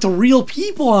actually talk to real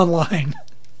people online.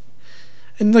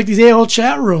 In like these AOL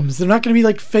chat rooms. They're not going to be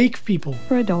like fake people.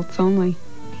 For adults only.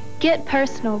 Get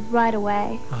personal right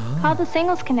away. Call the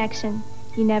Singles Connection.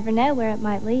 You never know where it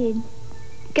might lead.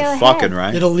 Go ahead. Fucking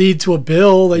right. It'll lead to a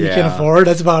bill that you can't afford.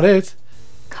 That's about it.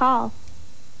 Call.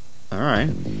 All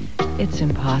right. It's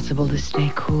impossible to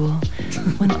stay cool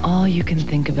when all you can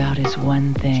think about is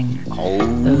one thing.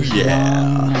 Those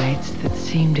long nights that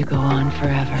seem to go on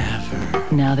forever.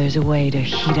 Now there's a way to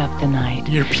heat up the night.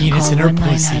 Your penis Call in her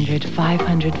pussy.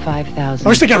 1-900-500-5000. I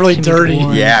wish they got really dirty.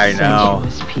 Yeah, I know.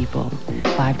 People.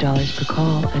 $5 per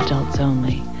call, adults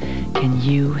only. Can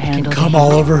you handle Come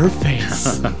all over her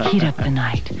face. Heat up the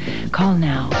night. Call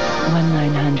now.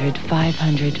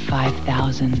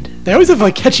 1-900-500-5000. They always have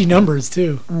like catchy numbers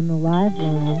too. On the live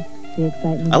line, the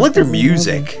excitement. I like their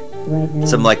music.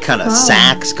 Some like kind of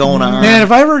sax going on.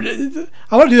 Man, I want to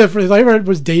do that if I ever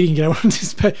was dating again. I want to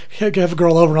just have a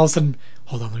girl over and all of a sudden,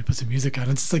 hold on, let me put some music on.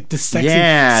 It's just like this sexy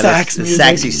sax music.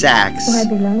 Sexy sax. Well, I'd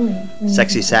be lonely.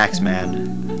 Sexy sax,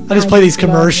 man. I just play these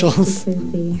commercials.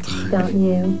 Don't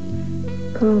you?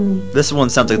 Call me. This one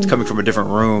sounds like it's coming from a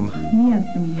different room.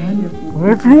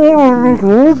 If you want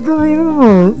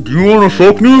to Do you want to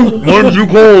fuck me? Why did you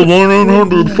call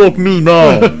 1-800 fuck me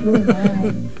now?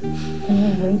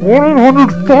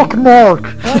 1-800 fuck Mark.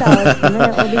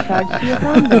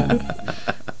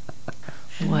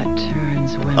 What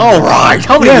turns women? All right,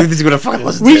 how many movies are we gonna fucking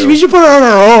listen to? We should put it on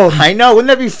our own. I know, wouldn't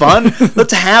that be fun?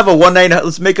 Let's have a 1-900.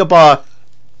 Let's make up a.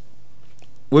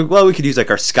 Well, we could use like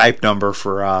our Skype number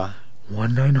for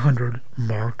 1-900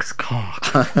 Mark's cock.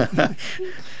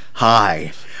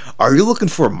 Hi, are you looking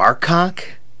for a Mark cock?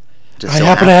 Just I so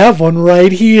happen to have one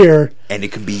right here. And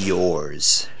it can be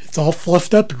yours. It's all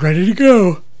fluffed up and ready to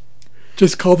go.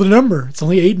 Just call the number. It's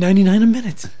only $8.99 a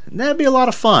minute. That'd be a lot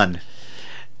of fun.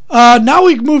 Now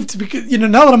we move to, because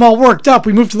now that I'm all worked up,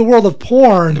 we move to the world of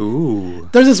porn. Ooh.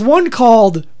 There's this one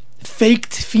called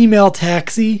Faked Female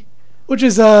Taxi, which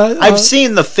is I've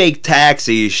seen the fake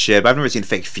taxi shit, but I've never seen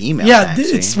fake female taxi.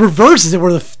 It's reverses it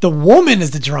where the woman is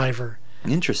the driver.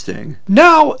 Interesting.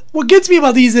 Now, what gets me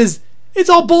about these is it's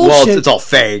all bullshit. Well, it's all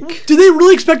fake. Do they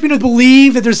really expect me to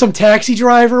believe that there's some taxi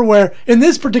driver where, in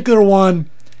this particular one,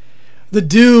 the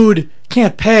dude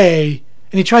can't pay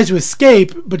and he tries to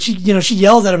escape, but she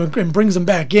yells at him and brings him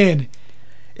back in?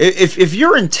 If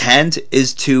your intent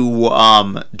is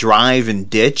to drive and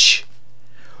ditch,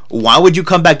 why would you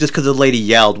come back just because the lady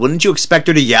yelled? Wouldn't you expect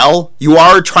her to yell? You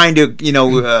are trying to,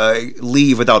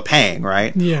 leave without paying,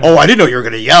 right? Yeah. Oh, I didn't know you were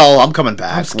going to yell. I'm coming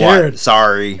back. I'm scared. What?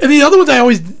 Sorry. And the other ones I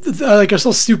always are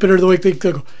so stupid are the way they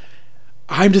go,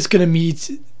 I'm just going to meet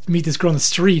this girl on the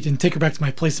street and take her back to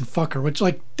my place and fuck her, which,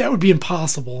 that would be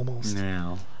impossible almost.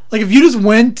 Yeah. Like, if you just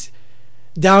went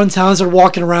downtown, started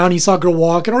walking around, and you saw a girl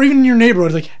walking, or even in your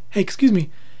neighborhood, like, hey, excuse me.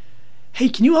 Hey,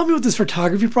 can you help me with this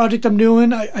photography project I'm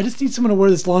doing? I just need someone to wear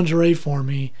this lingerie for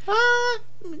me.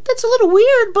 That's a little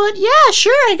weird, but yeah,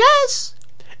 sure, I guess.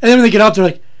 And then when they get out, they're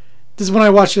like, this is when I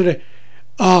watched it.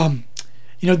 A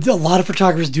lot of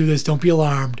photographers do this. Don't be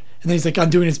alarmed. And then he's like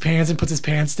undoing his pants and puts his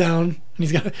pants down,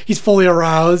 and he's fully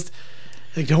aroused.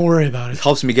 Like, don't worry about it. It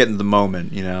helps me get in the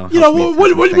moment,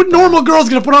 What normal girl's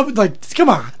gonna put up with, come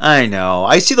on. I know.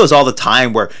 I see those all the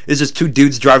time where there's just two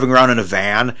dudes driving around in a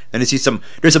van, and there's some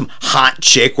hot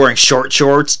chick wearing short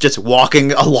shorts just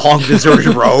walking along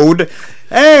deserted road.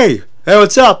 Hey,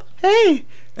 what's up? Hey,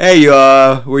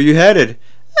 where you headed?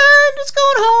 I'm just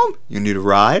going home. You need a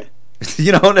ride?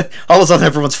 All of a sudden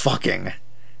everyone's fucking.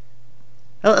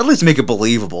 At least make it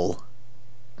believable.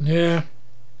 Yeah.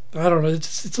 I don't know.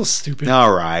 It's so stupid.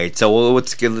 All right. So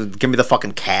give me the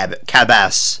fucking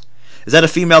cab-ass. Is that a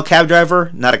female cab driver?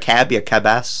 Not a cabbie, a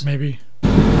cab-ass? Maybe. We're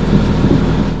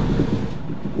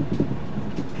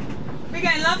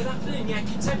going, love. Good afternoon. Yeah,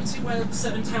 can you take me to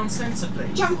Seven Town Centre,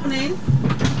 please? Jump on in.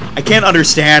 I can't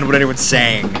understand what anyone's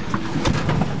saying.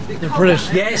 They're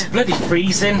British. Yeah, it's bloody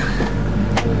freezing.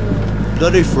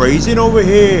 Bloody freezing over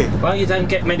here. Well, you don't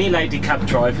get many lady cab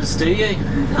drivers, do you?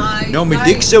 No, my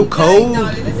dick's so cold. No,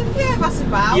 there's a few of us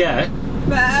about. Yeah.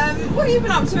 But what have you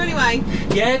been up to anyway?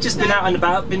 Yeah, just been out and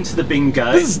about, been to the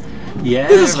bingo. This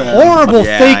is horrible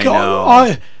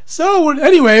fake. So,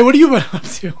 anyway, what have you been up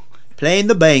to? Playing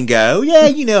the bingo. Yeah,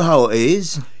 you know how it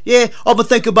is. Yeah, I've been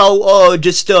thinking about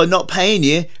just not paying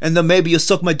you, and then maybe you'll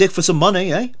suck my dick for some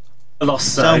money, eh? I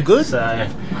lost, Sound good?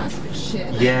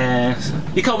 Shit. Yeah.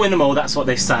 You can't win them all, that's what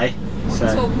they say. What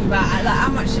are you talking about? How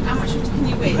much can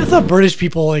you win? I thought British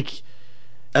people, I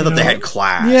thought they had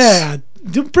class. Yeah.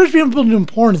 British people doing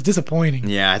porn is disappointing.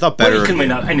 Yeah, I thought better. Well, you can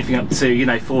win anything up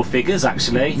to, 4 figures,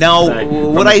 actually. Now, So,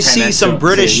 what I see some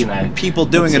British people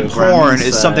doing in porn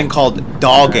is something called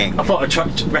dogging. I thought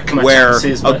I'd recommend where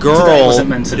chances, a but girl today wasn't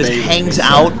meant to just be. hangs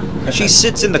out. She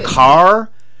sits in the car,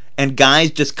 and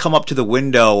guys just come up to the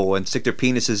window and stick their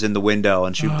penises in the window,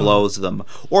 and she blows them.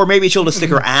 Or maybe she'll just stick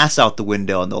her ass out the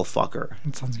window, and they'll fuck her.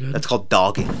 That sounds good. That's called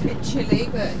dogging. A bit chilly,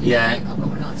 but Yeah. I've got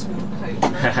a nice warm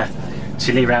coat.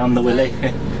 Chilly round the willy.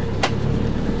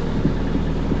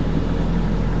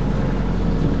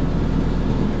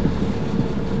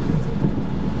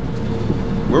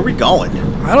 Where are we going?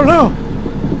 I don't know.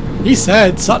 He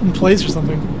said Sutton Place or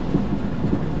something.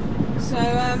 So,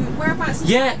 whereabouts?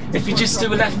 Yeah, if you just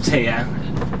do a left here.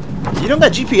 You don't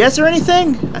got GPS or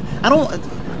anything?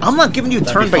 I'm not giving you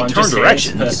turn-by-turn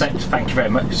directions. Perfect, thank you very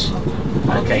much.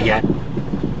 Okay, yeah.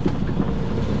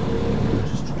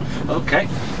 Okay.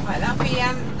 Right, that'll be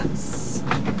that's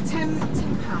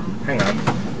 £10. Hang on.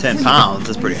 £10,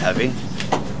 that's pretty heavy.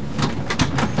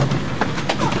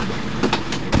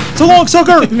 So long,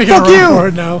 sucker! Fuck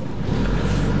you! Now.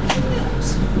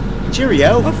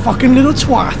 Cheerio. A fucking little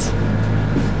twat.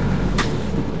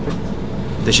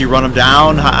 Does she run him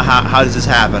down? How does this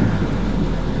happen?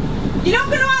 You're not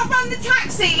going to outrun the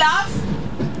taxi,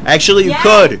 love. Actually, you Yeah,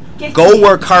 could. get Go in.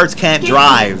 where cars can't Get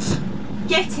drive.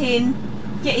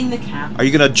 Get in the cab. Are you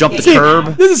gonna jump the See,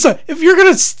 curb? This is if you're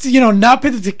gonna not pay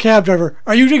the cab driver,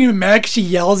 are you getting mad 'cause she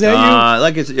yells at you?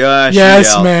 Like it's she Yes,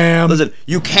 yelled. ma'am. Listen,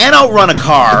 you can outrun a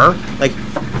car. Like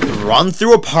run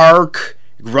through a park,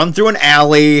 run through an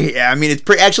alley. I mean, it's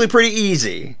actually pretty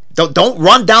easy. Don't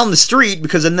run down the street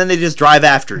because then they just drive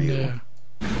after you. Yeah.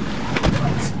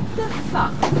 What the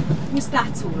fuck was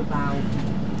that all about?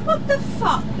 What the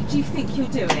fuck do you think you're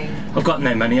doing? I've got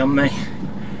no money on me.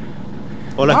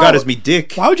 All I got is me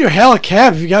dick. Why would you hail a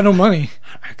cab if you got no money?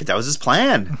 Because that was his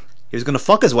plan. He was going to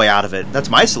fuck his way out of it. That's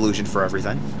my solution for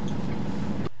everything.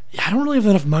 Yeah, I don't really have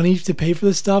enough money to pay for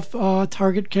this stuff,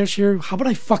 Target cashier. How about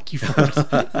I fuck you first?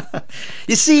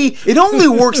 You see, it only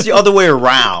works the other way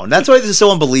around. That's why this is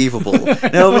so unbelievable.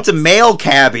 Now, if it's a male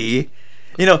cabbie,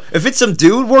 if it's some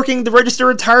dude working the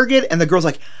register at Target, and the girl's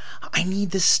like, I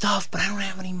need this stuff, but I don't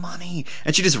have any money.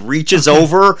 And she just reaches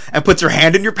over and puts her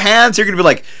hand in your pants, you're going to be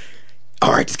like,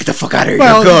 all right, just get the fuck out of here.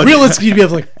 Well, You're good. Realistically, you'd be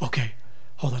able to okay,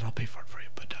 hold on, I'll pay for it for you,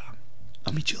 but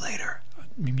I'll meet you later.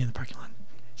 Meet me in the parking lot.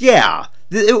 Yeah.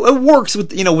 It works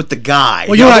with with the guy.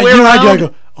 Well, you know what I do? I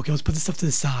go, okay, let's put this stuff to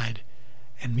the side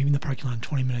and meet me in the parking lot in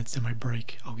 20 minutes in my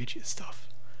break. I'll get you the stuff.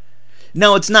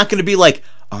 No, it's not going to be like,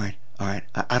 all right,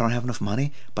 I don't have enough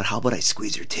money, but how about I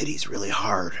squeeze your titties really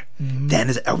hard? Mm-hmm.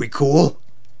 Then are we cool?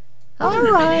 All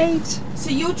right. So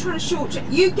you're trying to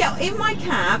shortchange. You get in my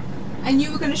cab and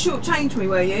you were going to shortchange me,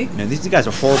 were you? Man, these guys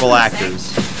are horrible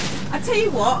actors. I tell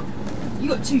you what, you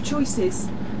got two choices.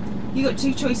 You got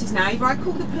two choices now. Either I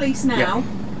call the police now,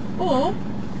 or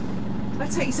I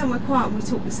take you somewhere quiet and we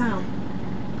talk this out.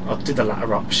 I'll do the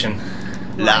latter option.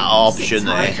 Latter option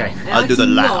there. Okay. I'll do the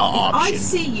latter If I option.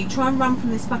 see you try and run from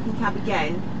this fucking cab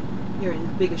again, you're in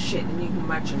bigger shit than you can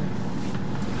imagine.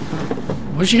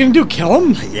 What's she gonna do? Kill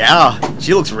him? Yeah,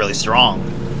 she looks really strong.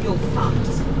 You're fucked.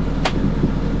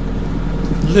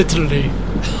 Literally.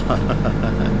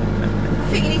 I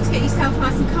think you need to get yourself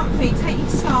nice and comfy. Take your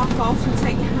scarf off and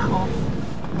take your hat off.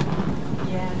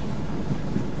 Yeah.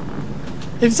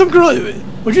 If some girl,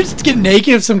 would you just get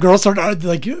naked if some girl started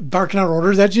like barking out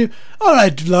orders at you? All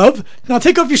right, love, now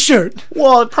take off your shirt.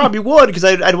 Well, it probably would because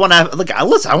I'd want to have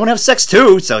listen. I want to have sex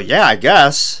too. So yeah, I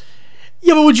guess.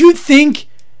 Yeah, but would you think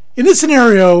in this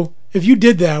scenario, if you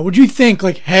did that, would you think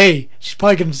like, hey, she's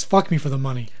probably gonna just fuck me for the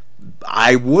money?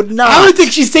 I would not. I would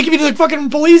think she's taking me to the fucking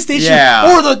police station,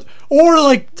 Yeah. or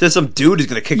like to some dude who's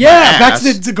gonna kick my ass. back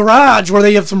to the garage where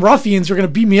they have some ruffians who are gonna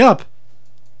beat me up.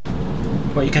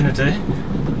 What are you gonna do?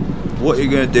 What are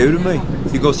you gonna do to me?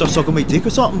 You gonna start sucking my dick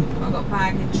or something? I've got a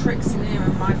bag of tricks in here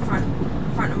in my front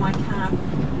of my cab.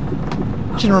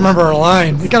 She didn't remember her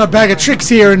line. I got a bag of tricks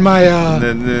here in my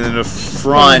In the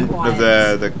front of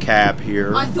the cab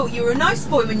here. I thought you were a nice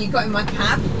boy when you got in my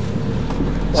cab.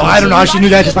 Well, I don't know how she knew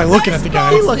that just by looking at the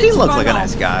guy. He looked like a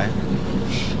nice guy.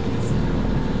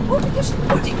 Well, because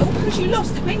you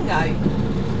lost at bingo.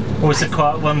 Always the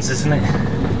quiet ones, isn't it?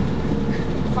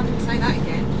 If I can say that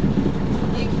again.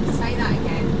 You can say that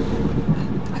again.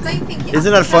 I don't think you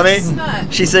Isn't that funny?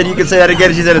 smirk. She said you can say that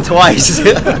again. She said it twice.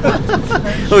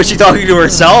 Was she talking to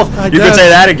herself? You guess. can say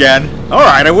that again. All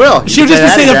right, I will. She would just be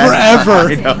saying again. that forever.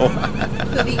 I know.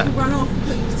 That you can run off and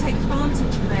that you can take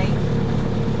advantage of me.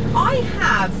 I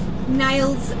have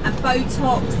nails and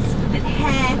Botox and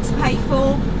hair to pay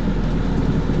for.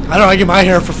 I don't know. I get my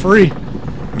hair for free.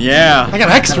 Yeah. I got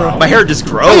extra. My hair just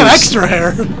grows. I got extra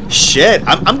hair. Shit.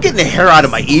 I'm getting the hair out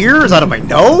of my ears, out of my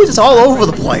nose. It's all over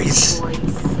the place.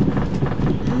 This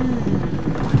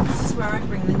is where I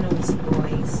bring the naughty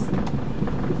boys.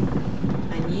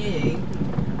 And you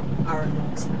are a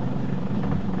naughty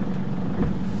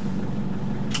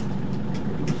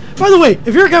boy. By the way,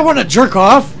 if you're a guy wanting to jerk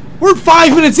off, we're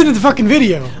 5 minutes into the fucking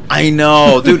video. I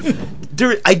know, dude.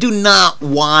 I do not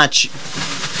watch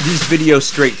these videos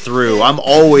straight through. I'm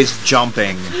always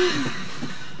jumping.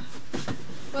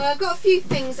 Well, I've got a few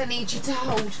things I need you to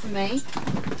hold for me.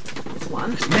 This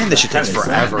one. Man, this shit takes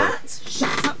forever.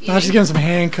 Shut up, you. Now she's getting some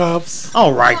handcuffs.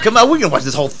 All right, come on. We can watch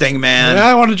this whole thing, man. Yeah,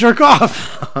 I want to jerk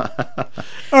off. All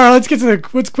right, let's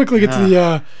quickly get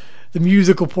to the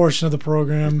musical portion of the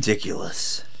program.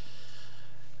 Ridiculous.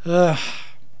 So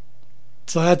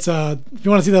that's if you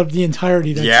want to see the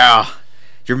entirety. That's, Yeah,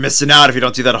 you're missing out if you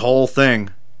don't see that whole thing.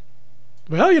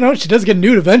 Well, she does get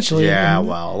nude eventually. Yeah, and,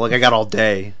 well, look, I got all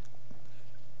day.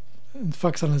 and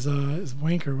fucks on his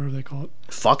wanker, whatever they call it.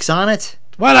 Fucks on it?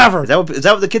 Whatever. Is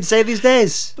that what the kids say these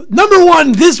days? Number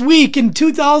one this week in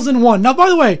 2001. Now, by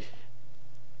the way,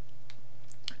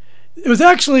 it was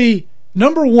actually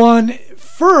number one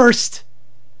first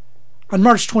on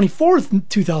March 24th,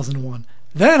 2001.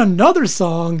 Then another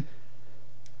song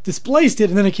displaced it,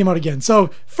 and then it came out again. So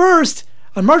first,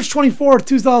 on March 24th,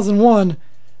 2001,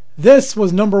 this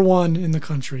was number one in the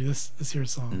country, this here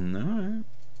song. Alright.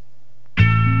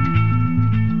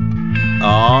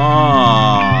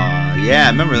 Oh, yeah, I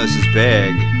remember this is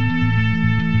big.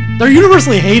 They're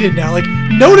universally hated now. Like,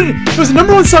 it was the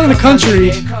number one song in the country,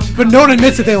 but no one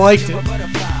admits that they liked it.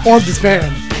 Or this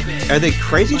band. Are they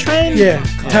Crazy Train? Yeah,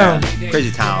 Town. Crazy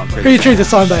Town. Crazy Train's a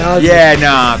song by Ozzy. Yeah,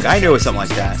 no, I knew it was something like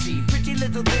that.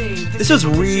 This was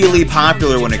really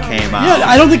popular when it came out. Yeah,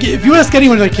 I don't think if you ask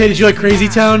anyone like, "Hey, did you like Crazy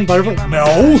Town?" Butterfly?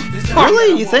 No.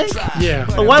 Really? You think? Yeah.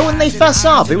 But why wouldn't they fess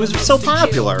up? It was so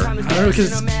popular. I don't know,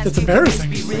 because it's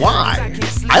embarrassing. Why?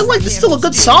 I like it's still a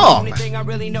good song. And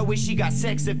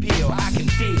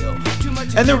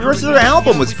the rest of their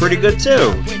album was pretty good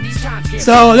too.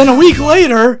 So then a week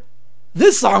later,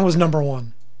 this song was number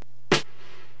 1.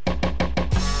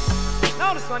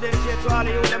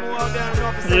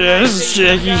 Yeah, this is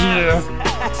Shaggy here.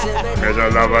 There's a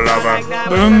lover.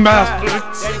 Boom bastard.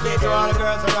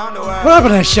 What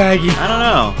happened to Shaggy? I don't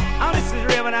know.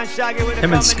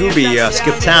 Him and Scooby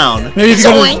skip town. Maybe if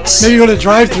you go to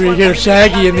drive-thru, you get a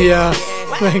Shaggy in the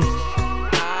thing.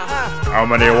 How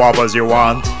many whoppers you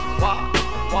want?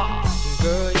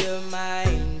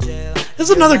 This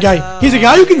is another guy. He's a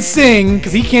guy who can sing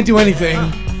because he can't do anything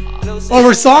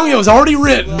over a song that was already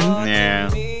written. Yeah.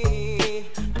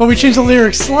 But we changed the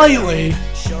lyrics slightly.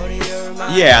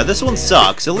 Yeah, this one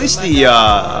sucks. At least the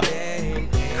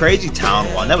Crazy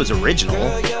Town one, that was original.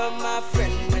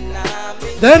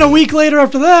 Then a week later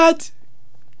after that,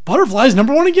 Butterfly's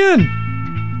number 1 again.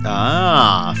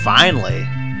 Ah, finally.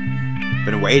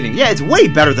 Been waiting. Yeah, it's way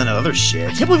better than other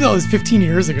shit. I can't believe that was 15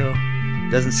 years ago.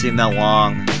 Doesn't seem that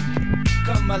long.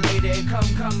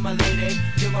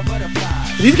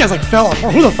 These guys like fell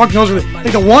apart. Who the fuck knows?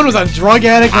 Like the one was a drug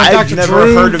addict. I've Dr. never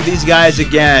Drew. heard of these guys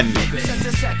again.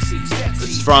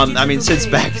 It's from, since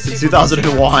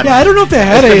 2001. Yeah, I don't know if they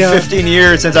had It's been 15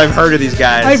 years since I've heard of these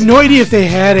guys. I have no idea if they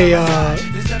had a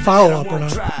follow-up or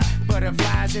not.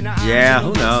 Yeah,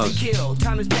 who knows?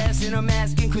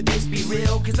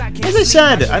 As I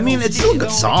said, it's still a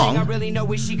good song. Are we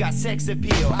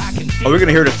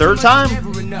gonna hear it a third time?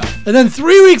 And then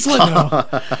 3 weeks later,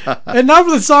 and now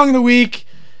for the song of the week,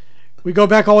 we go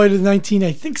back all the way to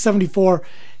 1974.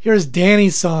 Here's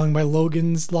Danny's song by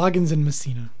Loggins and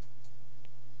Messina.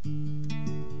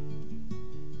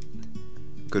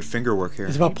 Good finger work here.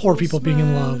 It's about poor people being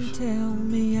in love.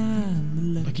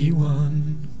 Lucky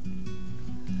one.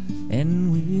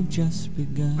 And we've just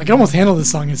begun. I can almost handle this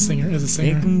song as a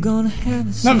singer.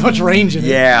 Not much range in it.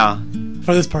 Yeah.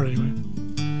 For this part anyway.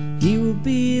 He will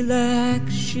be like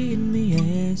she and me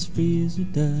as free as a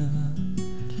dove.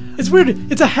 It's weird.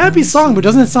 It's a happy song, but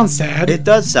doesn't it sound sad? It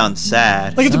does sound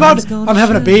sad. Like it's about I'm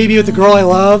having a baby with the girl I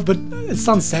love, but it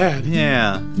sounds sad.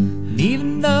 Yeah.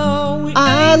 Even though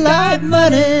I like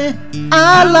money,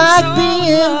 I like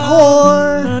being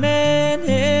poor. And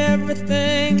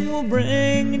everything will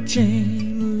bring a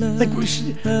chain of love. Like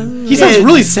he sounds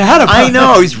really sad about it. I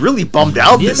know, he's really bummed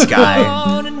out, this guy.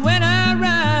 When I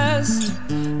rise,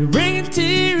 bring a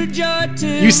tear of joy to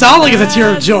You sound like it's a tear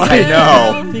of joy. I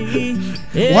know.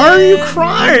 Why are you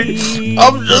crying?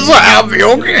 I'm just happy,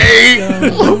 okay?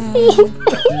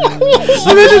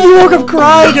 Imagine you woke up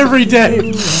crying every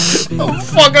day. I'm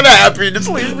fucking happy. Just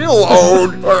leave me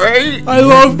alone, alright? I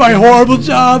love my horrible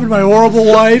job and my horrible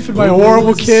wife and my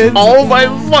horrible kids. All my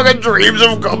fucking dreams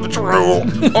have come true.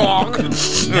 Now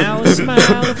a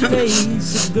smile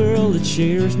face, a girl that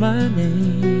shares my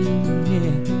name. Yeah.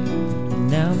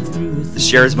 Now I'm through with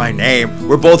Shares my name.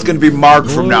 We're both gonna be Mark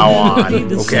from now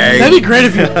on, okay? That'd be great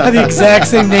if you had the exact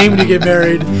same name when you get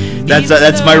married.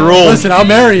 That's my rule. Listen, I'll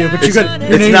marry you, but you got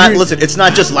your name. It's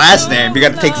not just last name. You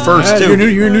got to take first too.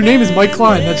 Your new name is Mike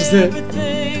Klein. That's just it.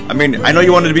 I know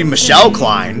you wanted to be Michelle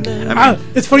Klein.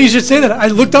 It's funny you should say that. I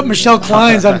looked up Michelle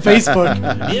Klein's on Facebook.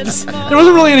 There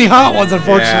wasn't really any hot ones,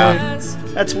 unfortunately. Yeah.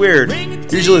 That's weird.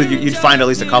 Usually you'd find at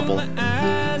least a couple.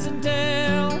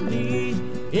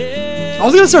 I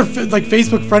was gonna start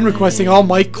Facebook friend requesting all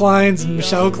Mike Kleins and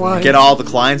Michelle Klein. Get all the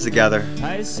Kleins together.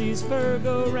 I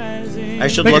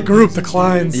should make a group, the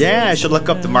Kleins. Yeah, I should look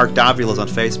up the Mark Davilas on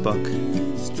Facebook. I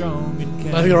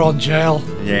think they're all in jail.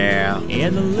 Yeah,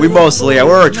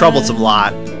 we're a troublesome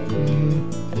lot.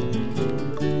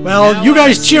 Well, you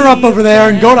guys cheer up over there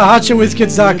and go to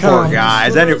hotshotwizkids.com. Poor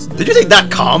guys. Anyway, did you think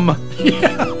that come?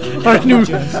 Yeah. Our new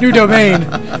domain.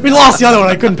 We lost the other one.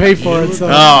 I couldn't pay for it. So.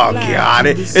 Oh god,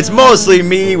 it's mostly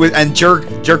me and jerk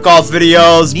off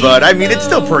videos, but it's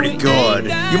still pretty good.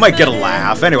 You might get a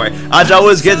laugh. Anyway,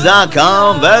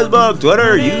 hotshotwizkids.com, Facebook,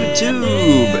 Twitter,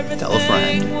 YouTube. Tell a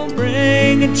friend.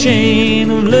 Bring a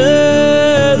chain of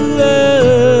love,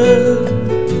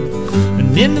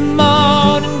 and in the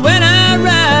morning when I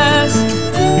rise,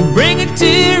 you bring a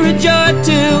tear of joy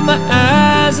to my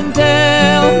eyes and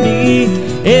tell me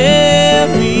everything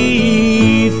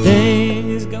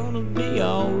is gonna be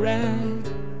alright.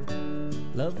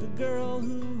 Love the girl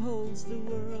who holds the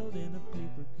world in a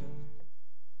paper cup.